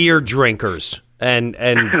beer drinkers. And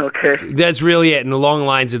okay. That's really it. And along the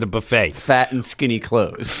lines of the buffet. Fat and skinny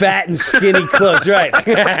clothes. Right.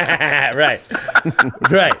 Right.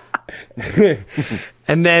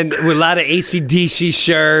 And then with a lot of AC/DC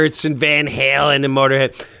shirts and Van Halen and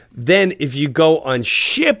Motorhead. Then if you go on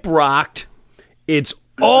Shiprocked, it's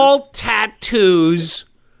all tattoos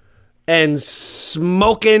and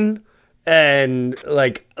smoking and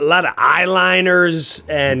like a lot of eyeliners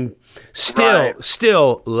and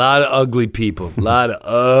still a lot of ugly people. A lot of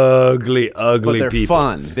ugly but they're people.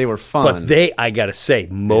 Fun. They were fun. But I got to say,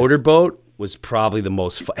 Motorboat was probably the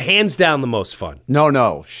most fun. Hands down the most fun. No,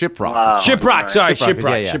 Shiprock. Wow.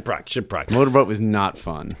 Shiprock. Motorboat was not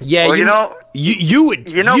fun. Yeah, well, you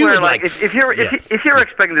would. Where like if you're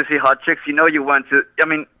expecting to see hot chicks, you went to. I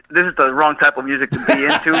mean, this is the wrong type of music to be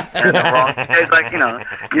into. And it's like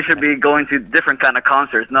you should be going to different kind of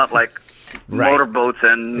concerts, not like motorboats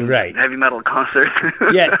and heavy metal concerts.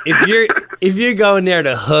 Yeah, if you're going there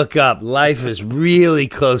to hook up, life is really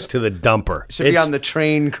close to the dumper. Should be on the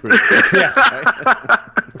train cruise.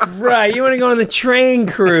 Right, you want to go on the train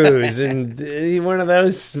cruise and one of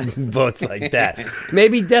those boats like that.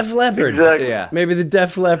 Maybe Def Leppard. Exactly. Yeah. Maybe the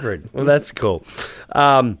Def Leppard. Well, that's cool.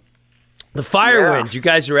 The Firewind, you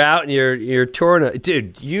guys are out and you're touring.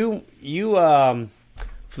 Dude, you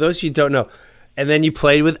for those of you who don't know, and then you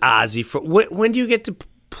played with Ozzy. When do you get to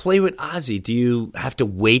play with Ozzy? Do you have to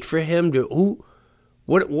wait for him? How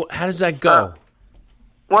does that go?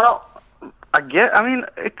 Well,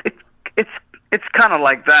 it's kind of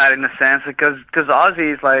like that in a sense because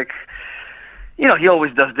Ozzy is like, he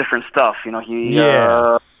always does different stuff. And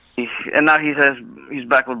now he's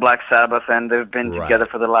back with Black Sabbath, and they've been together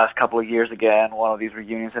for the last couple of years again, one of these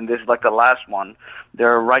reunions, and this is like the last one.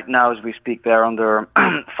 They're right now, as we speak, they're on their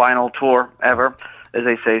final tour ever, as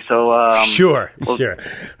they say. So sure,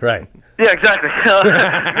 right. Yeah, exactly.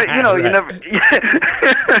 You never.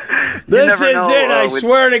 This is it. I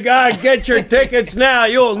swear to God, get your tickets now.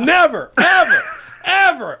 You'll never,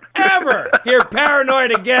 ever hear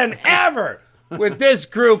Paranoid again, ever, with this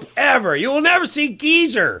group, ever. You will never see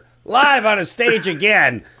Geezer live on a stage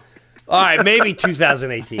again. All right, maybe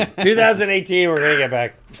 2018. 2018, we're going to get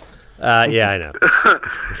back. Yeah, I know.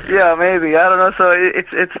 Yeah, maybe. I don't know. So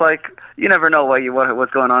it's like, you never know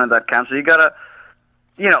what's going on in that camp. So you got to,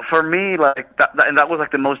 for me, like that was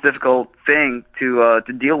like the most difficult thing to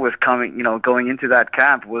deal with going into that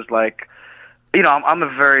camp was like, I'm a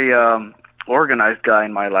very organized guy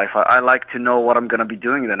in my life. I like to know what I'm going to be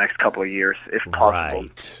doing in the next couple of years, if possible.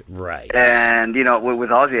 Right. And with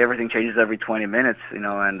Ozzy, everything changes every 20 minutes.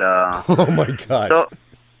 And oh my God. So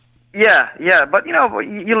yeah, but you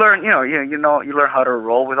learn, you learn how to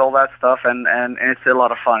roll with all that stuff, and it's a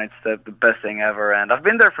lot of fun. It's the best thing ever. And I've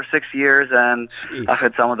been there for 6 years, and I've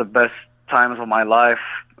had some of the best times of my life.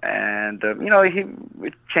 And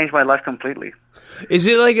it changed my life completely. Is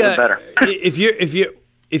it like better? if you're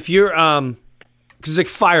because like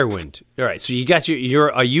Firewind, all right. So you got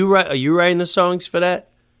are you writing the songs for that?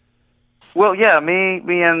 Well, yeah, me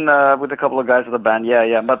and with a couple of guys of the band,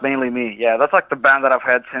 yeah, but mainly me. Yeah, that's like the band that I've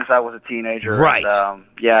had since I was a teenager. Right. And,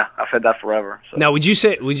 yeah, I've had that forever. So. Now, would you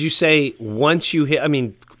say once you hit? I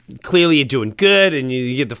mean, clearly you're doing good, and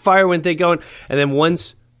you get the Firewind thing going, and then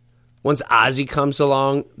once Ozzy comes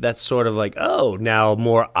along, that's sort of like, oh, now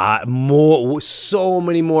so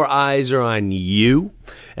many more eyes are on you,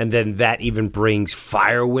 and then that even brings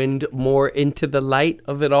Firewind more into the light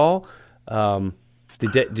of it all.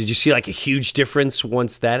 Did you see like a huge difference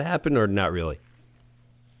once that happened, or not really?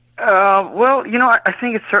 Well, I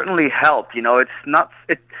think it certainly helped. It's not.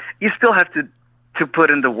 You still have to put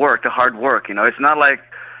in the work, the hard work. It's not like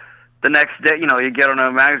the next day. You get on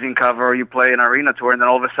a magazine cover or you play an arena tour, and then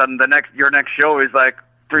all of a sudden your next show is like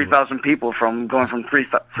 3,000 people from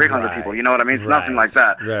 300 people. You know what I mean? It's nothing like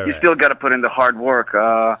that. You still got to put in the hard work.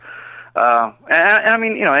 And I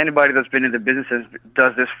mean, anybody that's been in the business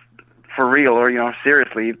does this for real or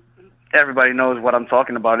seriously, everybody knows what I'm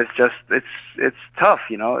talking about. It's just it's tough,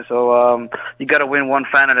 so you got to win one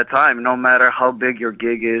fan at a time, no matter how big your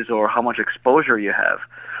gig is or how much exposure you have.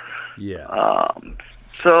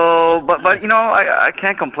 But I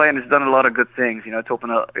can't complain. It's done a lot of good things.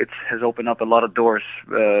 It has opened up a lot of doors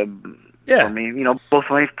for me, both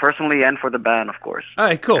for me personally and for the band, of course. All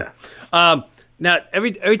right, cool. Now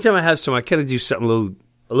every time I have someone, I kind of do something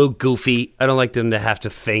a little goofy. I don't like them to have to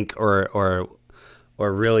think or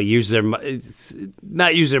really use their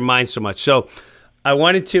mind so much. So I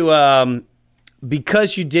wanted to,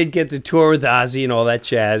 because you did get the tour with Ozzy and all that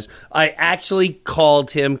jazz, I actually called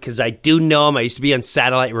him because I do know him. I used to be on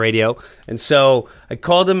satellite radio, and so I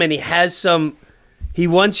called him, and he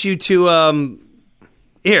wants you to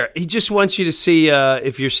he just wants you to see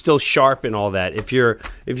if you're still sharp and all that. If you're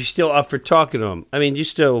still up for talking to him. I mean,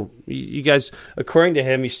 you guys, according to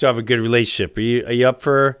him, you still have a good relationship. Are you up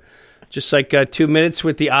for just like 2 minutes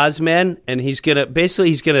with the Ozman? And he's gonna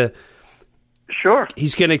sure.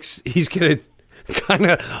 He's gonna kind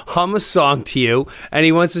of hum a song to you, and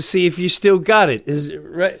he wants to see if you still got it. Is it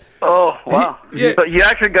right? Oh, wow. Yeah. But you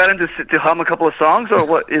actually got him to hum a couple of songs, or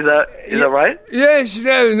what? Is that right? Yes,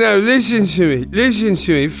 no, listen to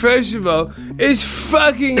me. First of all, it's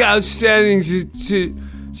fucking outstanding to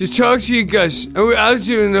talk to you guys. And I was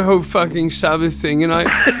doing the whole fucking Sabbath thing, and I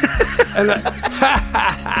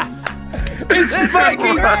it's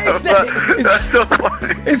fucking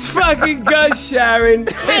it's fucking Gus, Sharon.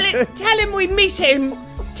 Tell him we miss him.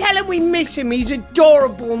 Tell him we miss him. He's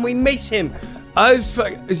adorable and we miss him.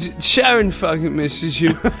 Sharon fucking misses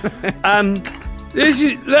you.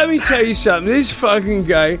 Let me tell you something. This fucking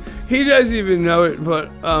guy, he doesn't even know it, but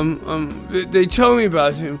they told me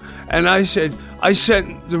about him, and I sent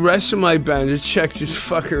the rest of my band to check this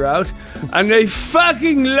fucker out, and they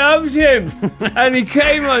fucking loved him. And he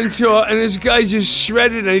came on tour, and this guy just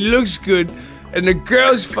shredded, and he looks good, and the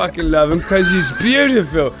girls fucking love him because he's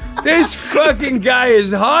beautiful. This fucking guy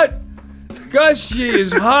is hot. Gus G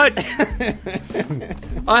is hot.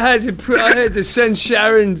 I had to send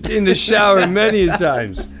Sharon in the shower many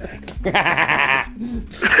times.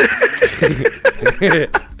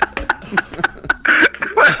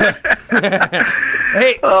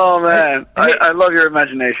 Hey, oh man, I love your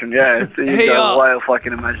imagination. Yeah, you got a wild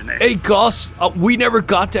fucking imagination. Hey Gus, we never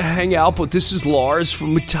got to hang out, but this is Lars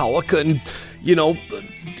from Metallica, and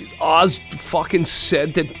Oz fucking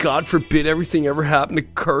said that God forbid everything ever happened to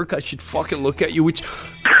Kirk, I should fucking look at you, which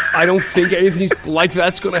I don't think anything like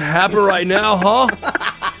that's gonna happen right now, huh?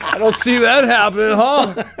 I don't see that happening,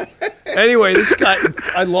 huh? Anyway, this guy,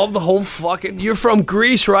 I love the whole fucking, you're from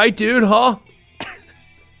Greece, right, dude, huh?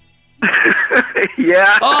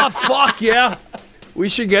 Yeah. Oh, fuck yeah. We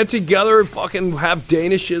should get together and fucking have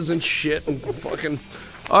Danishes and shit and fucking...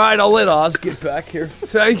 All right, I'll let Oz get back here.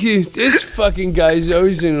 Thank you. This fucking guy's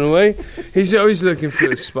always in the way. He's always looking for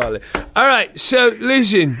the spotlight. All right, so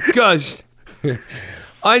listen, Gus.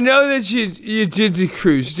 I know that you did the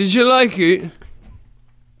cruise. Did you like it?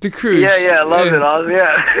 The cruise. Yeah, I love it, Oz.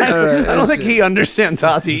 Yeah. Right, I don't think he understands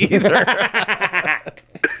Ozzy either.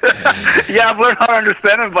 Yeah, I've learned how to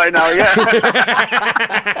understand him by now. Yeah.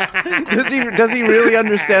 Does he really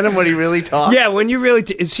understand him when he really talks? Yeah, when you really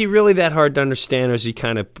is he really that hard to understand, or is he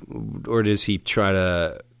or does he try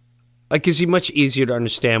to is he much easier to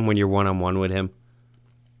understand when you're one-on-one with him?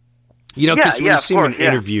 Because when you see him in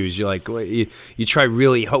interviews, you're like you try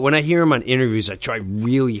really hard. When I hear him on interviews, I try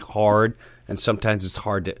really hard, and sometimes it's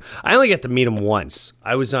hard to. I only got to meet him once.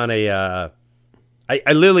 I was on I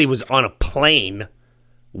literally was on a plane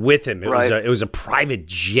with him. It was a private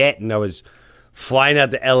jet, and I was flying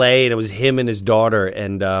out to L.A., and it was him and his daughter,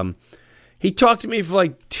 and he talked to me for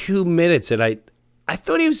like 2 minutes, and I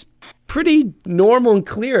thought he was pretty normal and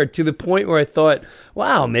clear to the point where I thought,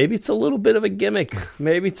 wow, maybe it's a little bit of a gimmick.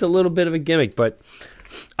 But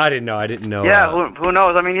I didn't know. Yeah, who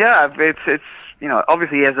knows? I mean, yeah, it's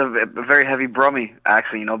obviously he has a very heavy Brummy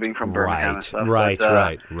accent, being from Birmingham and stuff. Right.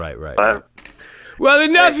 But, well,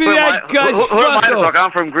 enough of that, guys. Who am I Fuck to off. talk?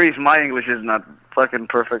 I'm from Greece. My English is not fucking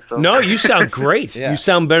perfect. So. No, you sound great. You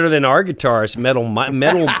sound better than our guitarist, Metal.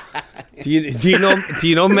 Do you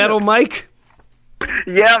know Metal Mike?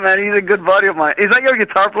 Yeah, man, he's a good buddy of mine. Is that your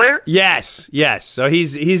guitar player? Yes. So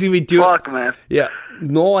he's gonna be doing. Fuck, man. Yeah.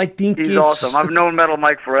 No, I think he's it's awesome. I've known Metal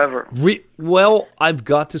Mike forever. Well, I've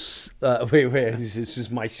got to. Wait. This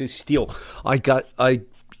is my steel.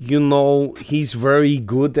 He's very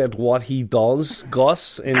good at what he does,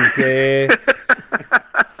 Gus, and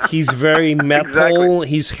he's very metal. Exactly.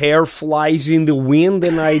 His hair flies in the wind,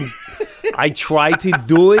 and I try to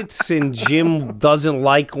do it, and Jim doesn't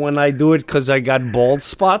like when I do it because I got bald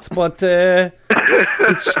spots, but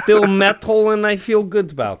it's still metal, and I feel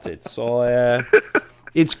good about it. So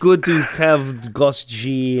it's good to have Gus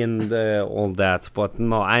G and all that, but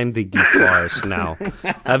no, I'm the guitarist now.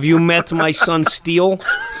 Have you met my son Steele?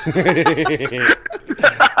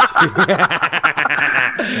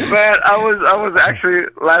 Man, I was actually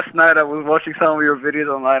last night. I was watching some of your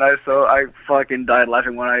videos online. I fucking died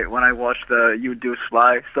laughing when I watched you do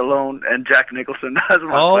Sly Stallone and Jack Nicholson. That's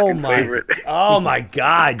my favorite. Oh my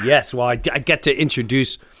God! Yes. Well, I get to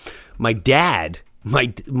introduce my dad,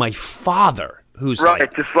 my father. Who's right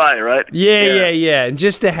to Sly, right? Yeah. And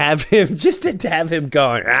just to have him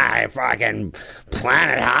going, fucking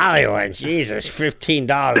Planet Hollywood, Jesus,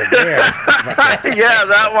 $15 a beer. Yeah,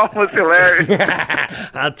 that one was hilarious.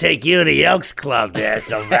 I'll take you to Elks Club there,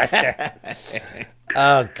 Sylvester.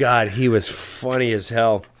 Oh God, he was funny as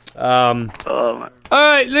hell. Man. All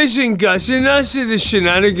right, listen, Gus, enough of the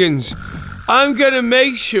shenanigans. I'm gonna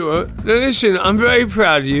make sure. Now, listen, I'm very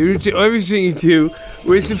proud of you to everything you do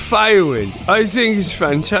with the Firewind. I think it's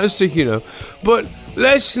fantastic, But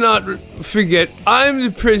let's not forget, I'm the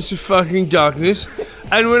Prince of fucking Darkness,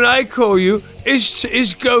 and when I call you,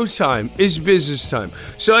 it's go time. It's business time.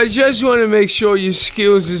 So I just want to make sure your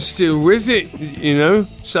skills are still with it,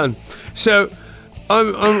 son. So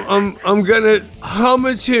I'm gonna hum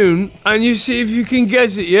a tune, and you see if you can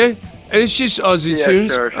get it, yeah? And it's just Aussie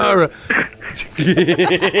tunes. Sure. All right.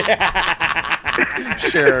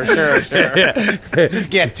 Sure. Just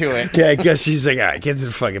get to it. Yeah, I guess she's like, all right, get to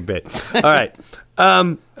the fucking bit. All right.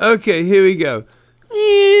 Okay, here we go.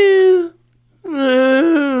 Do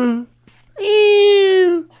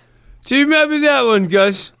you remember that one,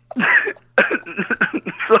 Gus?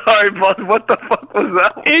 Sorry, but what the fuck was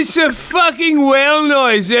that one? It's a fucking whale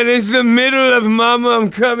noise, and it's the middle of Mama, I'm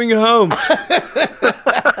Coming Home.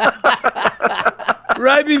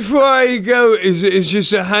 Right before I go, it's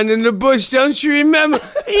just a hand in the bush. Don't you remember?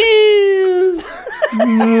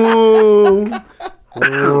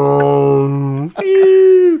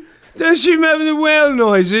 Don't you remember the whale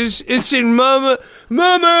noises? It's in Mama,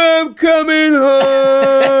 I'm coming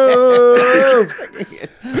home.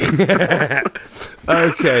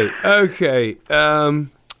 Okay.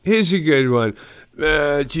 Here's a good one.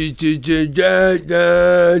 I'm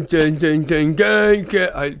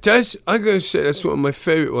gonna say that's one of my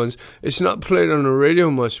favorite ones. It's not played on the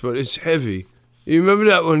radio much, but it's heavy. You remember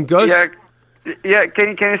that one, Gus? Yeah.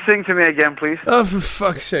 Can you sing to me again, please? Oh, for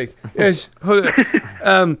fuck's sake! Yes, hold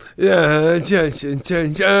on. That's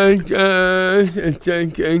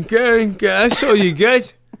all you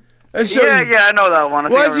get. I know that one. I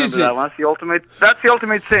think I remember that one. That's the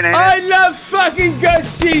ultimate sin, ain't it? I love fucking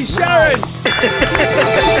Gus G. Sharon.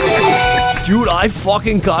 Dude, I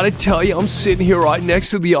fucking gotta tell you, I'm sitting here right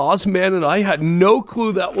next to the Oz man, and I had no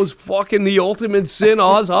clue that was fucking the ultimate sin,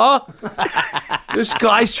 Oz, huh? This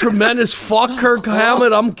guy's tremendous. Fuck Kirk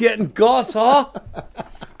Hammett, I'm getting Gus, huh?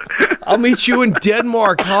 I'll meet you in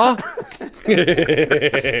Denmark, huh?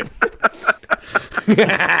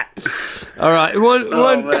 All right, one.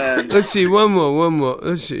 Man. Let's see, one more.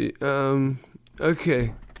 Let's see.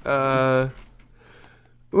 Okay.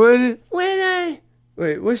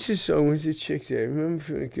 Wait, what's this song? What's the chick there? Remember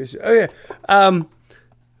from the kiss? Oh yeah.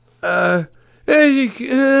 You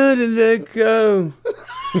gotta let go.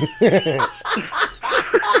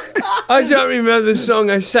 I don't remember the song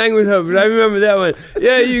I sang with her, but I remember that one.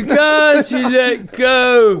 Yeah, you got to let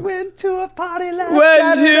go. Went to a party last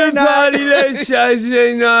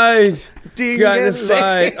Saturday night. Got in a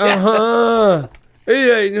fight. It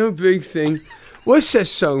ain't no big thing. What's that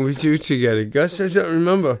song we do together, Gus? I don't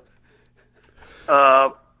remember.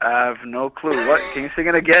 I have no clue. What? Can you sing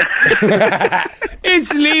it again?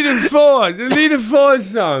 It's Leader 4, the Leader 4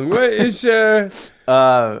 song. What is If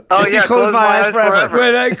you close my eyes forever.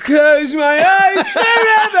 When I close my eyes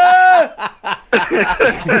forever.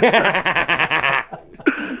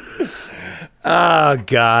 Oh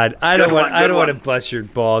God, I don't want to bust your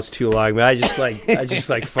balls too long, but I just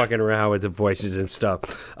like fucking around with the voices and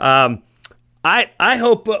stuff. I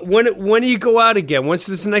hope when do you go out again? When's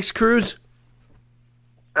this next cruise?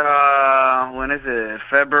 When is it?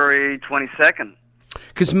 February 22nd.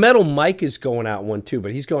 Because Metal Mike is going out one too,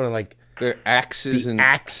 but he's going to like the Axis and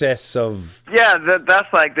access of. Yeah,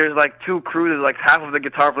 that's like there's like two cruises. Like half of the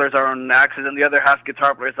guitar players are on Axis, and the other half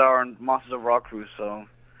guitar players are on Monsters of Rock cruise. So.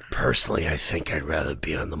 Personally, I think I'd rather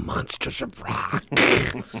be on the Monsters of Rock.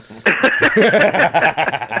 If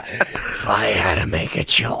I had to make a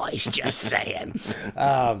choice, just saying.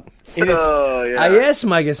 I asked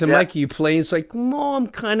Mike, I said, Mike, are you playing? It's like, no, I'm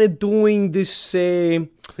kind of doing this...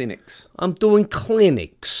 clinics. I'm doing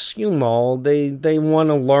clinics. You know, they want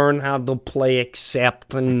to learn how to play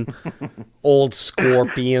Accept and Old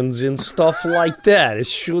Scorpions and stuff like that. It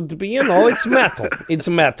should be, it's metal. It's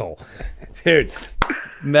metal. Dude...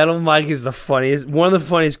 Metal Mike is one of the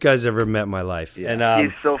funniest guys I've ever met in my life. Yeah. And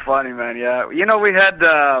he's so funny, man. Yeah, we had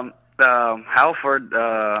Halford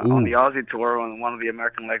on the Aussie tour on one of the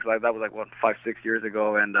American Legs Live. That was like 5-6 years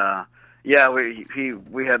ago, and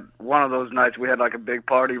we had one of those nights. We had like a big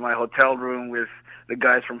party in my hotel room with the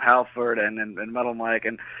guys from Halford and Metal Mike,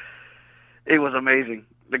 and it was amazing.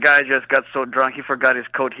 The guy just got so drunk he forgot his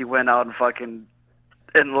coat. He went out and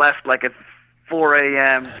left like at 4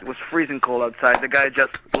 a.m. It was freezing cold outside. The guy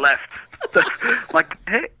just left. Like,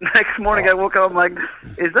 hey, next morning I woke up, I'm like,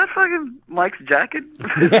 is that fucking Mike's jacket?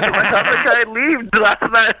 Like, how did the guy leave last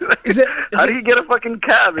night? How did he get a fucking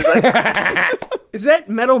cab? He's like, is that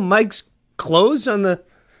Metal Mike's clothes on the...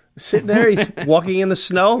 Sitting there, he's walking in the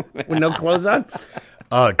snow with no clothes on?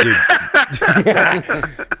 Oh, dude.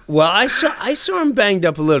 Well, I saw him banged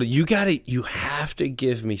up a little. You have to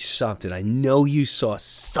give me something. I know you saw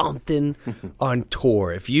something on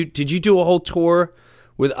tour. Did you do a whole tour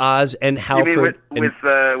with Oz and Halford? You mean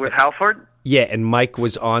with Halford? Yeah, and Mike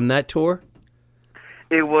was on that tour?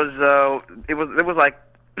 It was like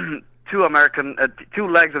two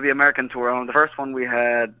legs of the American tour. On the first one we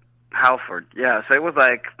had Halford. Yeah, so it was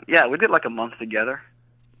like, we did like a month together.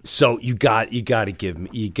 So you got to give me,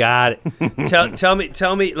 you got it.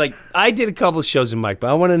 Tell me, like, I did a couple of shows with Mike, but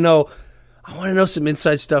I want to know some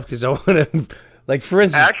inside stuff because I want to, like, for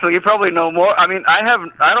instance. Actually, you probably know more. I mean, I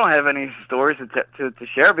don't have any stories to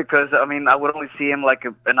share because, I mean, I would only see him like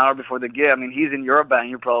an hour before the gig. I mean, he's in your band.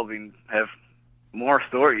 You probably have more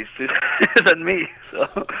stories than me. So,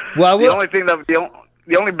 well, the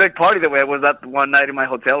only big party that we had was that one night in my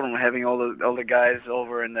hotel room, having all the guys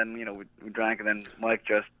over, and then we drank, and then Mike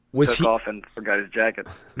just took off and forgot his jacket.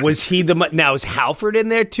 Was he now? Is Halford in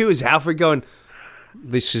there too? Is Halford going?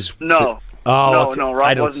 This is no. Okay. No,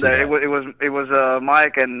 Rob wasn't there. It was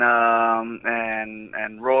Mike and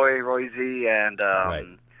Roy Z and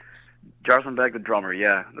Jarson Beck, the drummer.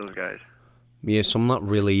 Yeah, those guys. Yes, I'm not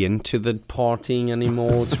really into the partying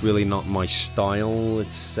anymore. It's really not my style.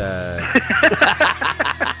 It's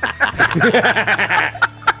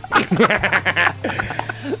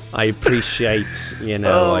I appreciate,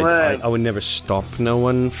 I would never stop no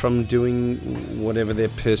one from doing whatever their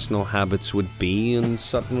personal habits would be and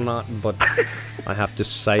something like that, but I have to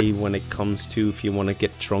say, when it comes to if you want to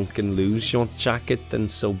get drunk and lose your jacket, then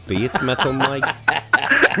so be it, Metal Mike.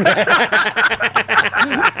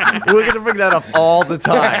 We're going to bring that up all the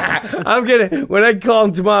time. When I call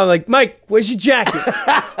him tomorrow, I'm like, Mike, where's your jacket?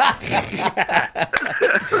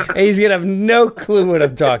 And he's going to have no clue what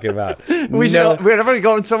I'm talking about. Whenever we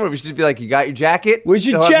go somewhere, we should be like, you got your jacket? Where's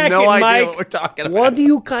your jacket, no Mike? idea what we're talking about. What are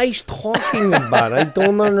you guys talking about? I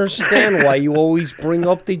don't understand why you always bring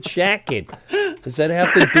up the jacket. Does that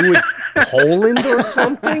have to do with Poland or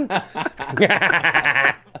something?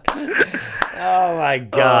 Oh my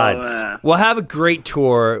God! Well, have a great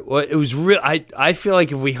tour. Well, it was real. I feel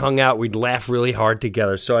like if we hung out, we'd laugh really hard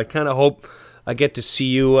together. So I kind of hope I get to see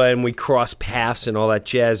you and we cross paths and all that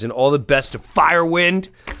jazz. And all the best to Firewind.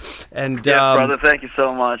 And brother, thank you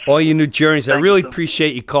so much. All your new journeys. I really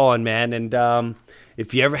appreciate you calling, man. And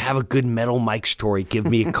if you ever have a good Metal Mike story, give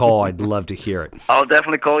me a call. I'd love to hear it. I'll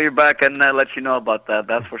definitely call you back and let you know about that.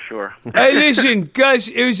 That's for sure. Hey, listen, guys,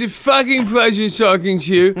 it was a fucking pleasure talking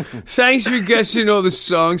to you. Thanks for guessing all the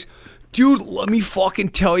songs. Dude, let me fucking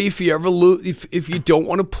tell you, if you ever if you don't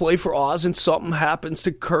want to play for Oz and something happens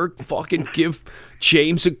to Kirk, fucking give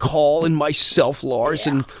James a call and myself, Lars,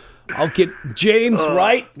 and I'll get James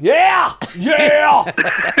right. Yeah! Yeah!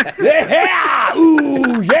 Yeah!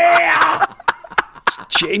 Ooh, yeah!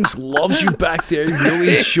 James loves you back there. He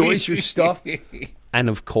really enjoys your stuff. And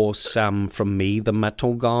of course, from me, the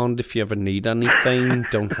Metal God, if you ever need anything,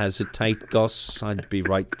 don't hesitate, Gus. I'd be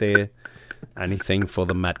right there. Anything for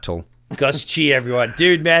the metal. Gus G, everyone.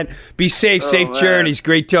 Dude, man, be safe. Safe journeys.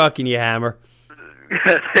 Great talking to you, Hammer.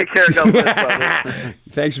 Take care. God bless, brother.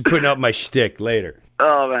 Thanks for putting up my shtick. Later.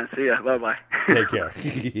 Oh, man. See ya. Bye-bye. Take care.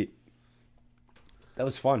 That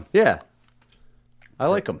was fun. Yeah. I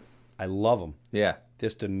like him. I love him. Yeah.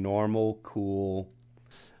 Just a normal, cool...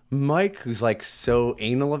 Mike, who's like so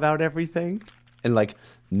anal about everything and like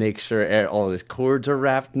makes sure all his cords are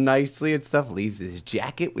wrapped nicely and stuff, leaves his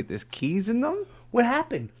jacket with his keys in them. What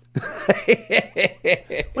happened?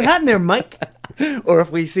 What happened there, Mike? Or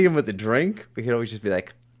if we see him with a drink, we can always just be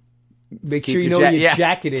like, make sure you know where your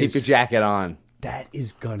jacket is. Keep your jacket on. That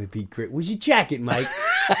is gonna be great. Where's your jacket, Mike?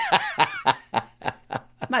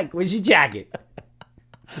 Mike, where's your jacket?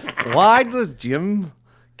 Why does Jim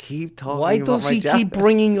keep talking Why about does my he jacket? keep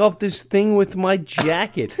bringing up this thing with my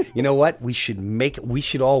jacket? You know what? We should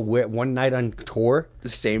all wear one night on tour. The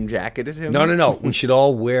same jacket as him? No. We should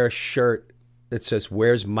all wear a shirt that says,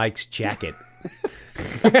 "Where's Mike's jacket?"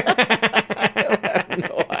 I have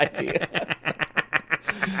no idea.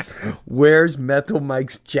 Where's Metal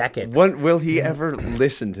Mike's jacket? Will he ever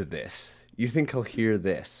listen to this? You think he'll hear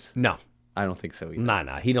this? No. I don't think so either.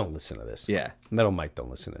 Nah, he don't listen to this. Yeah. Metal Mike don't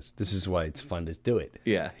listen to this. This is why it's fun to do it.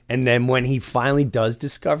 Yeah. And then when he finally does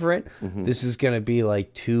discover it, this is going to be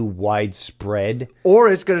like too widespread. Or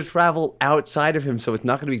it's going to travel outside of him, so it's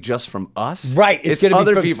not going to be just from us. Right. It's going to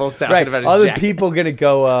other be from, people sounding about his other jacket. people going to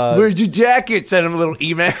go, where's your jacket? Send him a little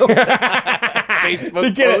email.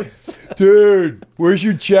 Facebook posts. Dude, where's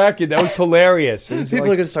your jacket? That was hilarious. People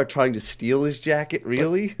are going to start trying to steal his jacket,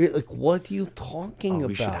 really? Like, what are you talking about?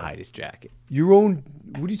 We should hide his jacket. Your own...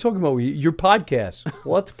 What are you talking about? Your podcast.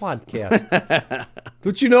 What podcast?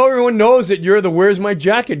 Don't you know everyone knows that you're the Where's My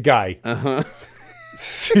Jacket guy? Uh-huh.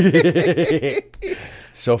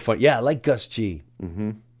 So fun. Yeah, I like Gus G.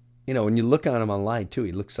 Mm-hmm. You know, when you look on him online, too,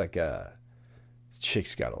 he looks like a...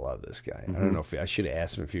 Chicks gotta love this guy. I don't know if I should have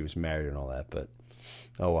asked him if he was married and all that, but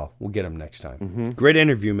oh well, we'll get him next time. Great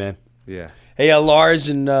interview, man. Yeah. Hey, Lars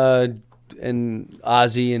and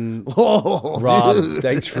Ozzy and Rob,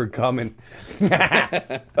 thanks for coming.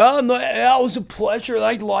 Oh, no, that was a pleasure.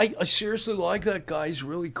 I seriously like that guy. He's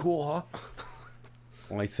really cool, huh?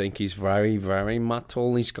 I think he's very, very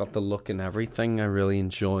metal. He's got the look and everything. I really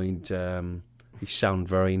enjoyed. He sounded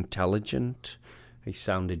very intelligent. He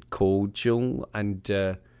sounded cordial, and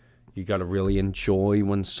you got to really enjoy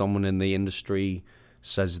when someone in the industry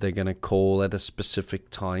says they're going to call at a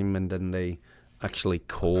specific time, and then they actually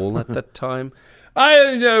call at that time. I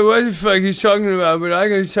don't know what the fuck he's talking about, but I'm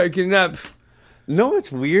going to take a nap. No,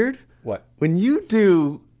 it's weird. What? When you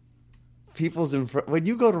do when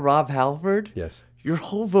you go to Rob Halford, yes, your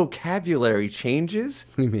whole vocabulary changes.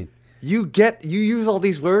 What do you mean? You use all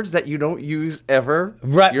these words that you don't use ever.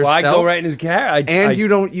 Right. Yourself, Well, I go right in his character. you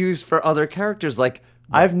don't use for other characters. Like,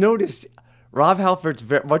 I've noticed Rob Halford's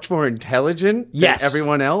much more intelligent than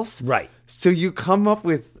everyone else. Right. So you come up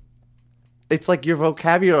with, it's like your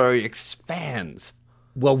vocabulary expands.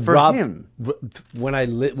 Well, for Rob, him. When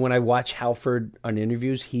I watch Halford on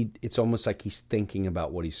interviews, it's almost like he's thinking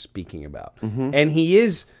about what he's speaking about, and he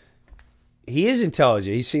is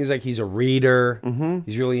intelligent. He seems like he's a reader.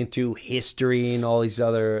 He's really into history and all these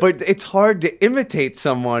other. But it's hard to imitate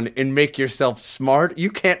someone and make yourself smart. You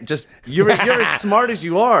can't just you're as smart as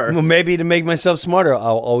you are. Well, maybe to make myself smarter,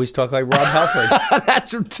 I'll always talk like Rob Halford.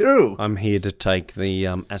 That's true. I'm here to take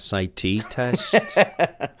the SAT test.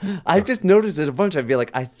 I've just noticed it a bunch. I'd be like,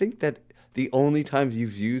 I think that the only times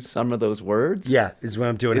you've used some of those words, is when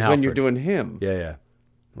I'm doing is Halford. when you're doing him. Yeah.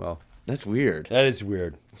 Well, that's weird. That is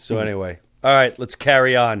weird. So anyway. All right, let's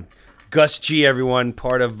carry on. Gus G, everyone,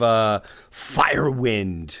 part of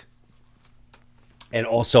Firewind. And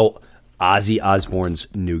also Ozzy Osbourne's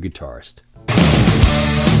new guitarist.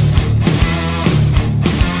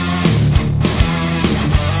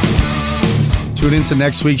 Tune into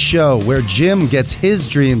next week's show where Jim gets his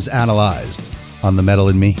dreams analyzed on The Metal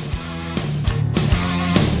in Me.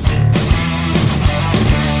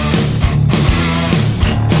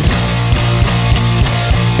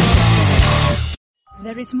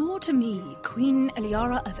 There is more to me, Queen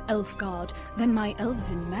Eliara of Elfgard, than my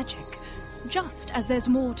elven magic. Just as there's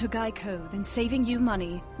more to Geico than saving you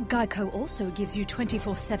money, Geico also gives you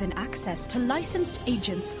 24/7 access to licensed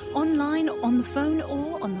agents online, on the phone,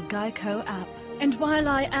 or on the Geico app. And while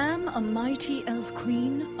I am a mighty elf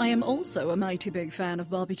queen, I am also a mighty big fan of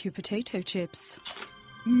barbecue potato chips.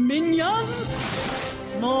 Minions!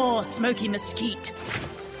 More smoky mesquite.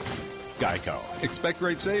 Geico. Expect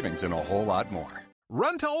great savings and a whole lot more.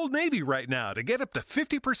 Run to Old Navy right now to get up to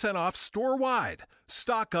 50% off store-wide.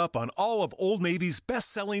 Stock up on all of Old Navy's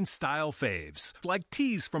best-selling style faves, like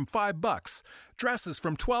tees from $5, dresses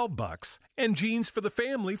from $12, and jeans for the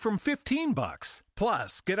family from $15.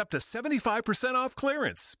 Plus, get up to 75% off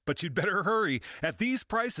clearance. But you'd better hurry. At these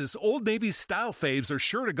prices, Old Navy's style faves are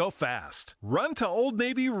sure to go fast. Run to Old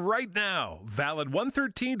Navy right now. Valid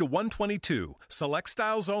 113 to 122. Select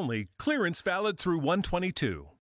styles only. Clearance valid through 122.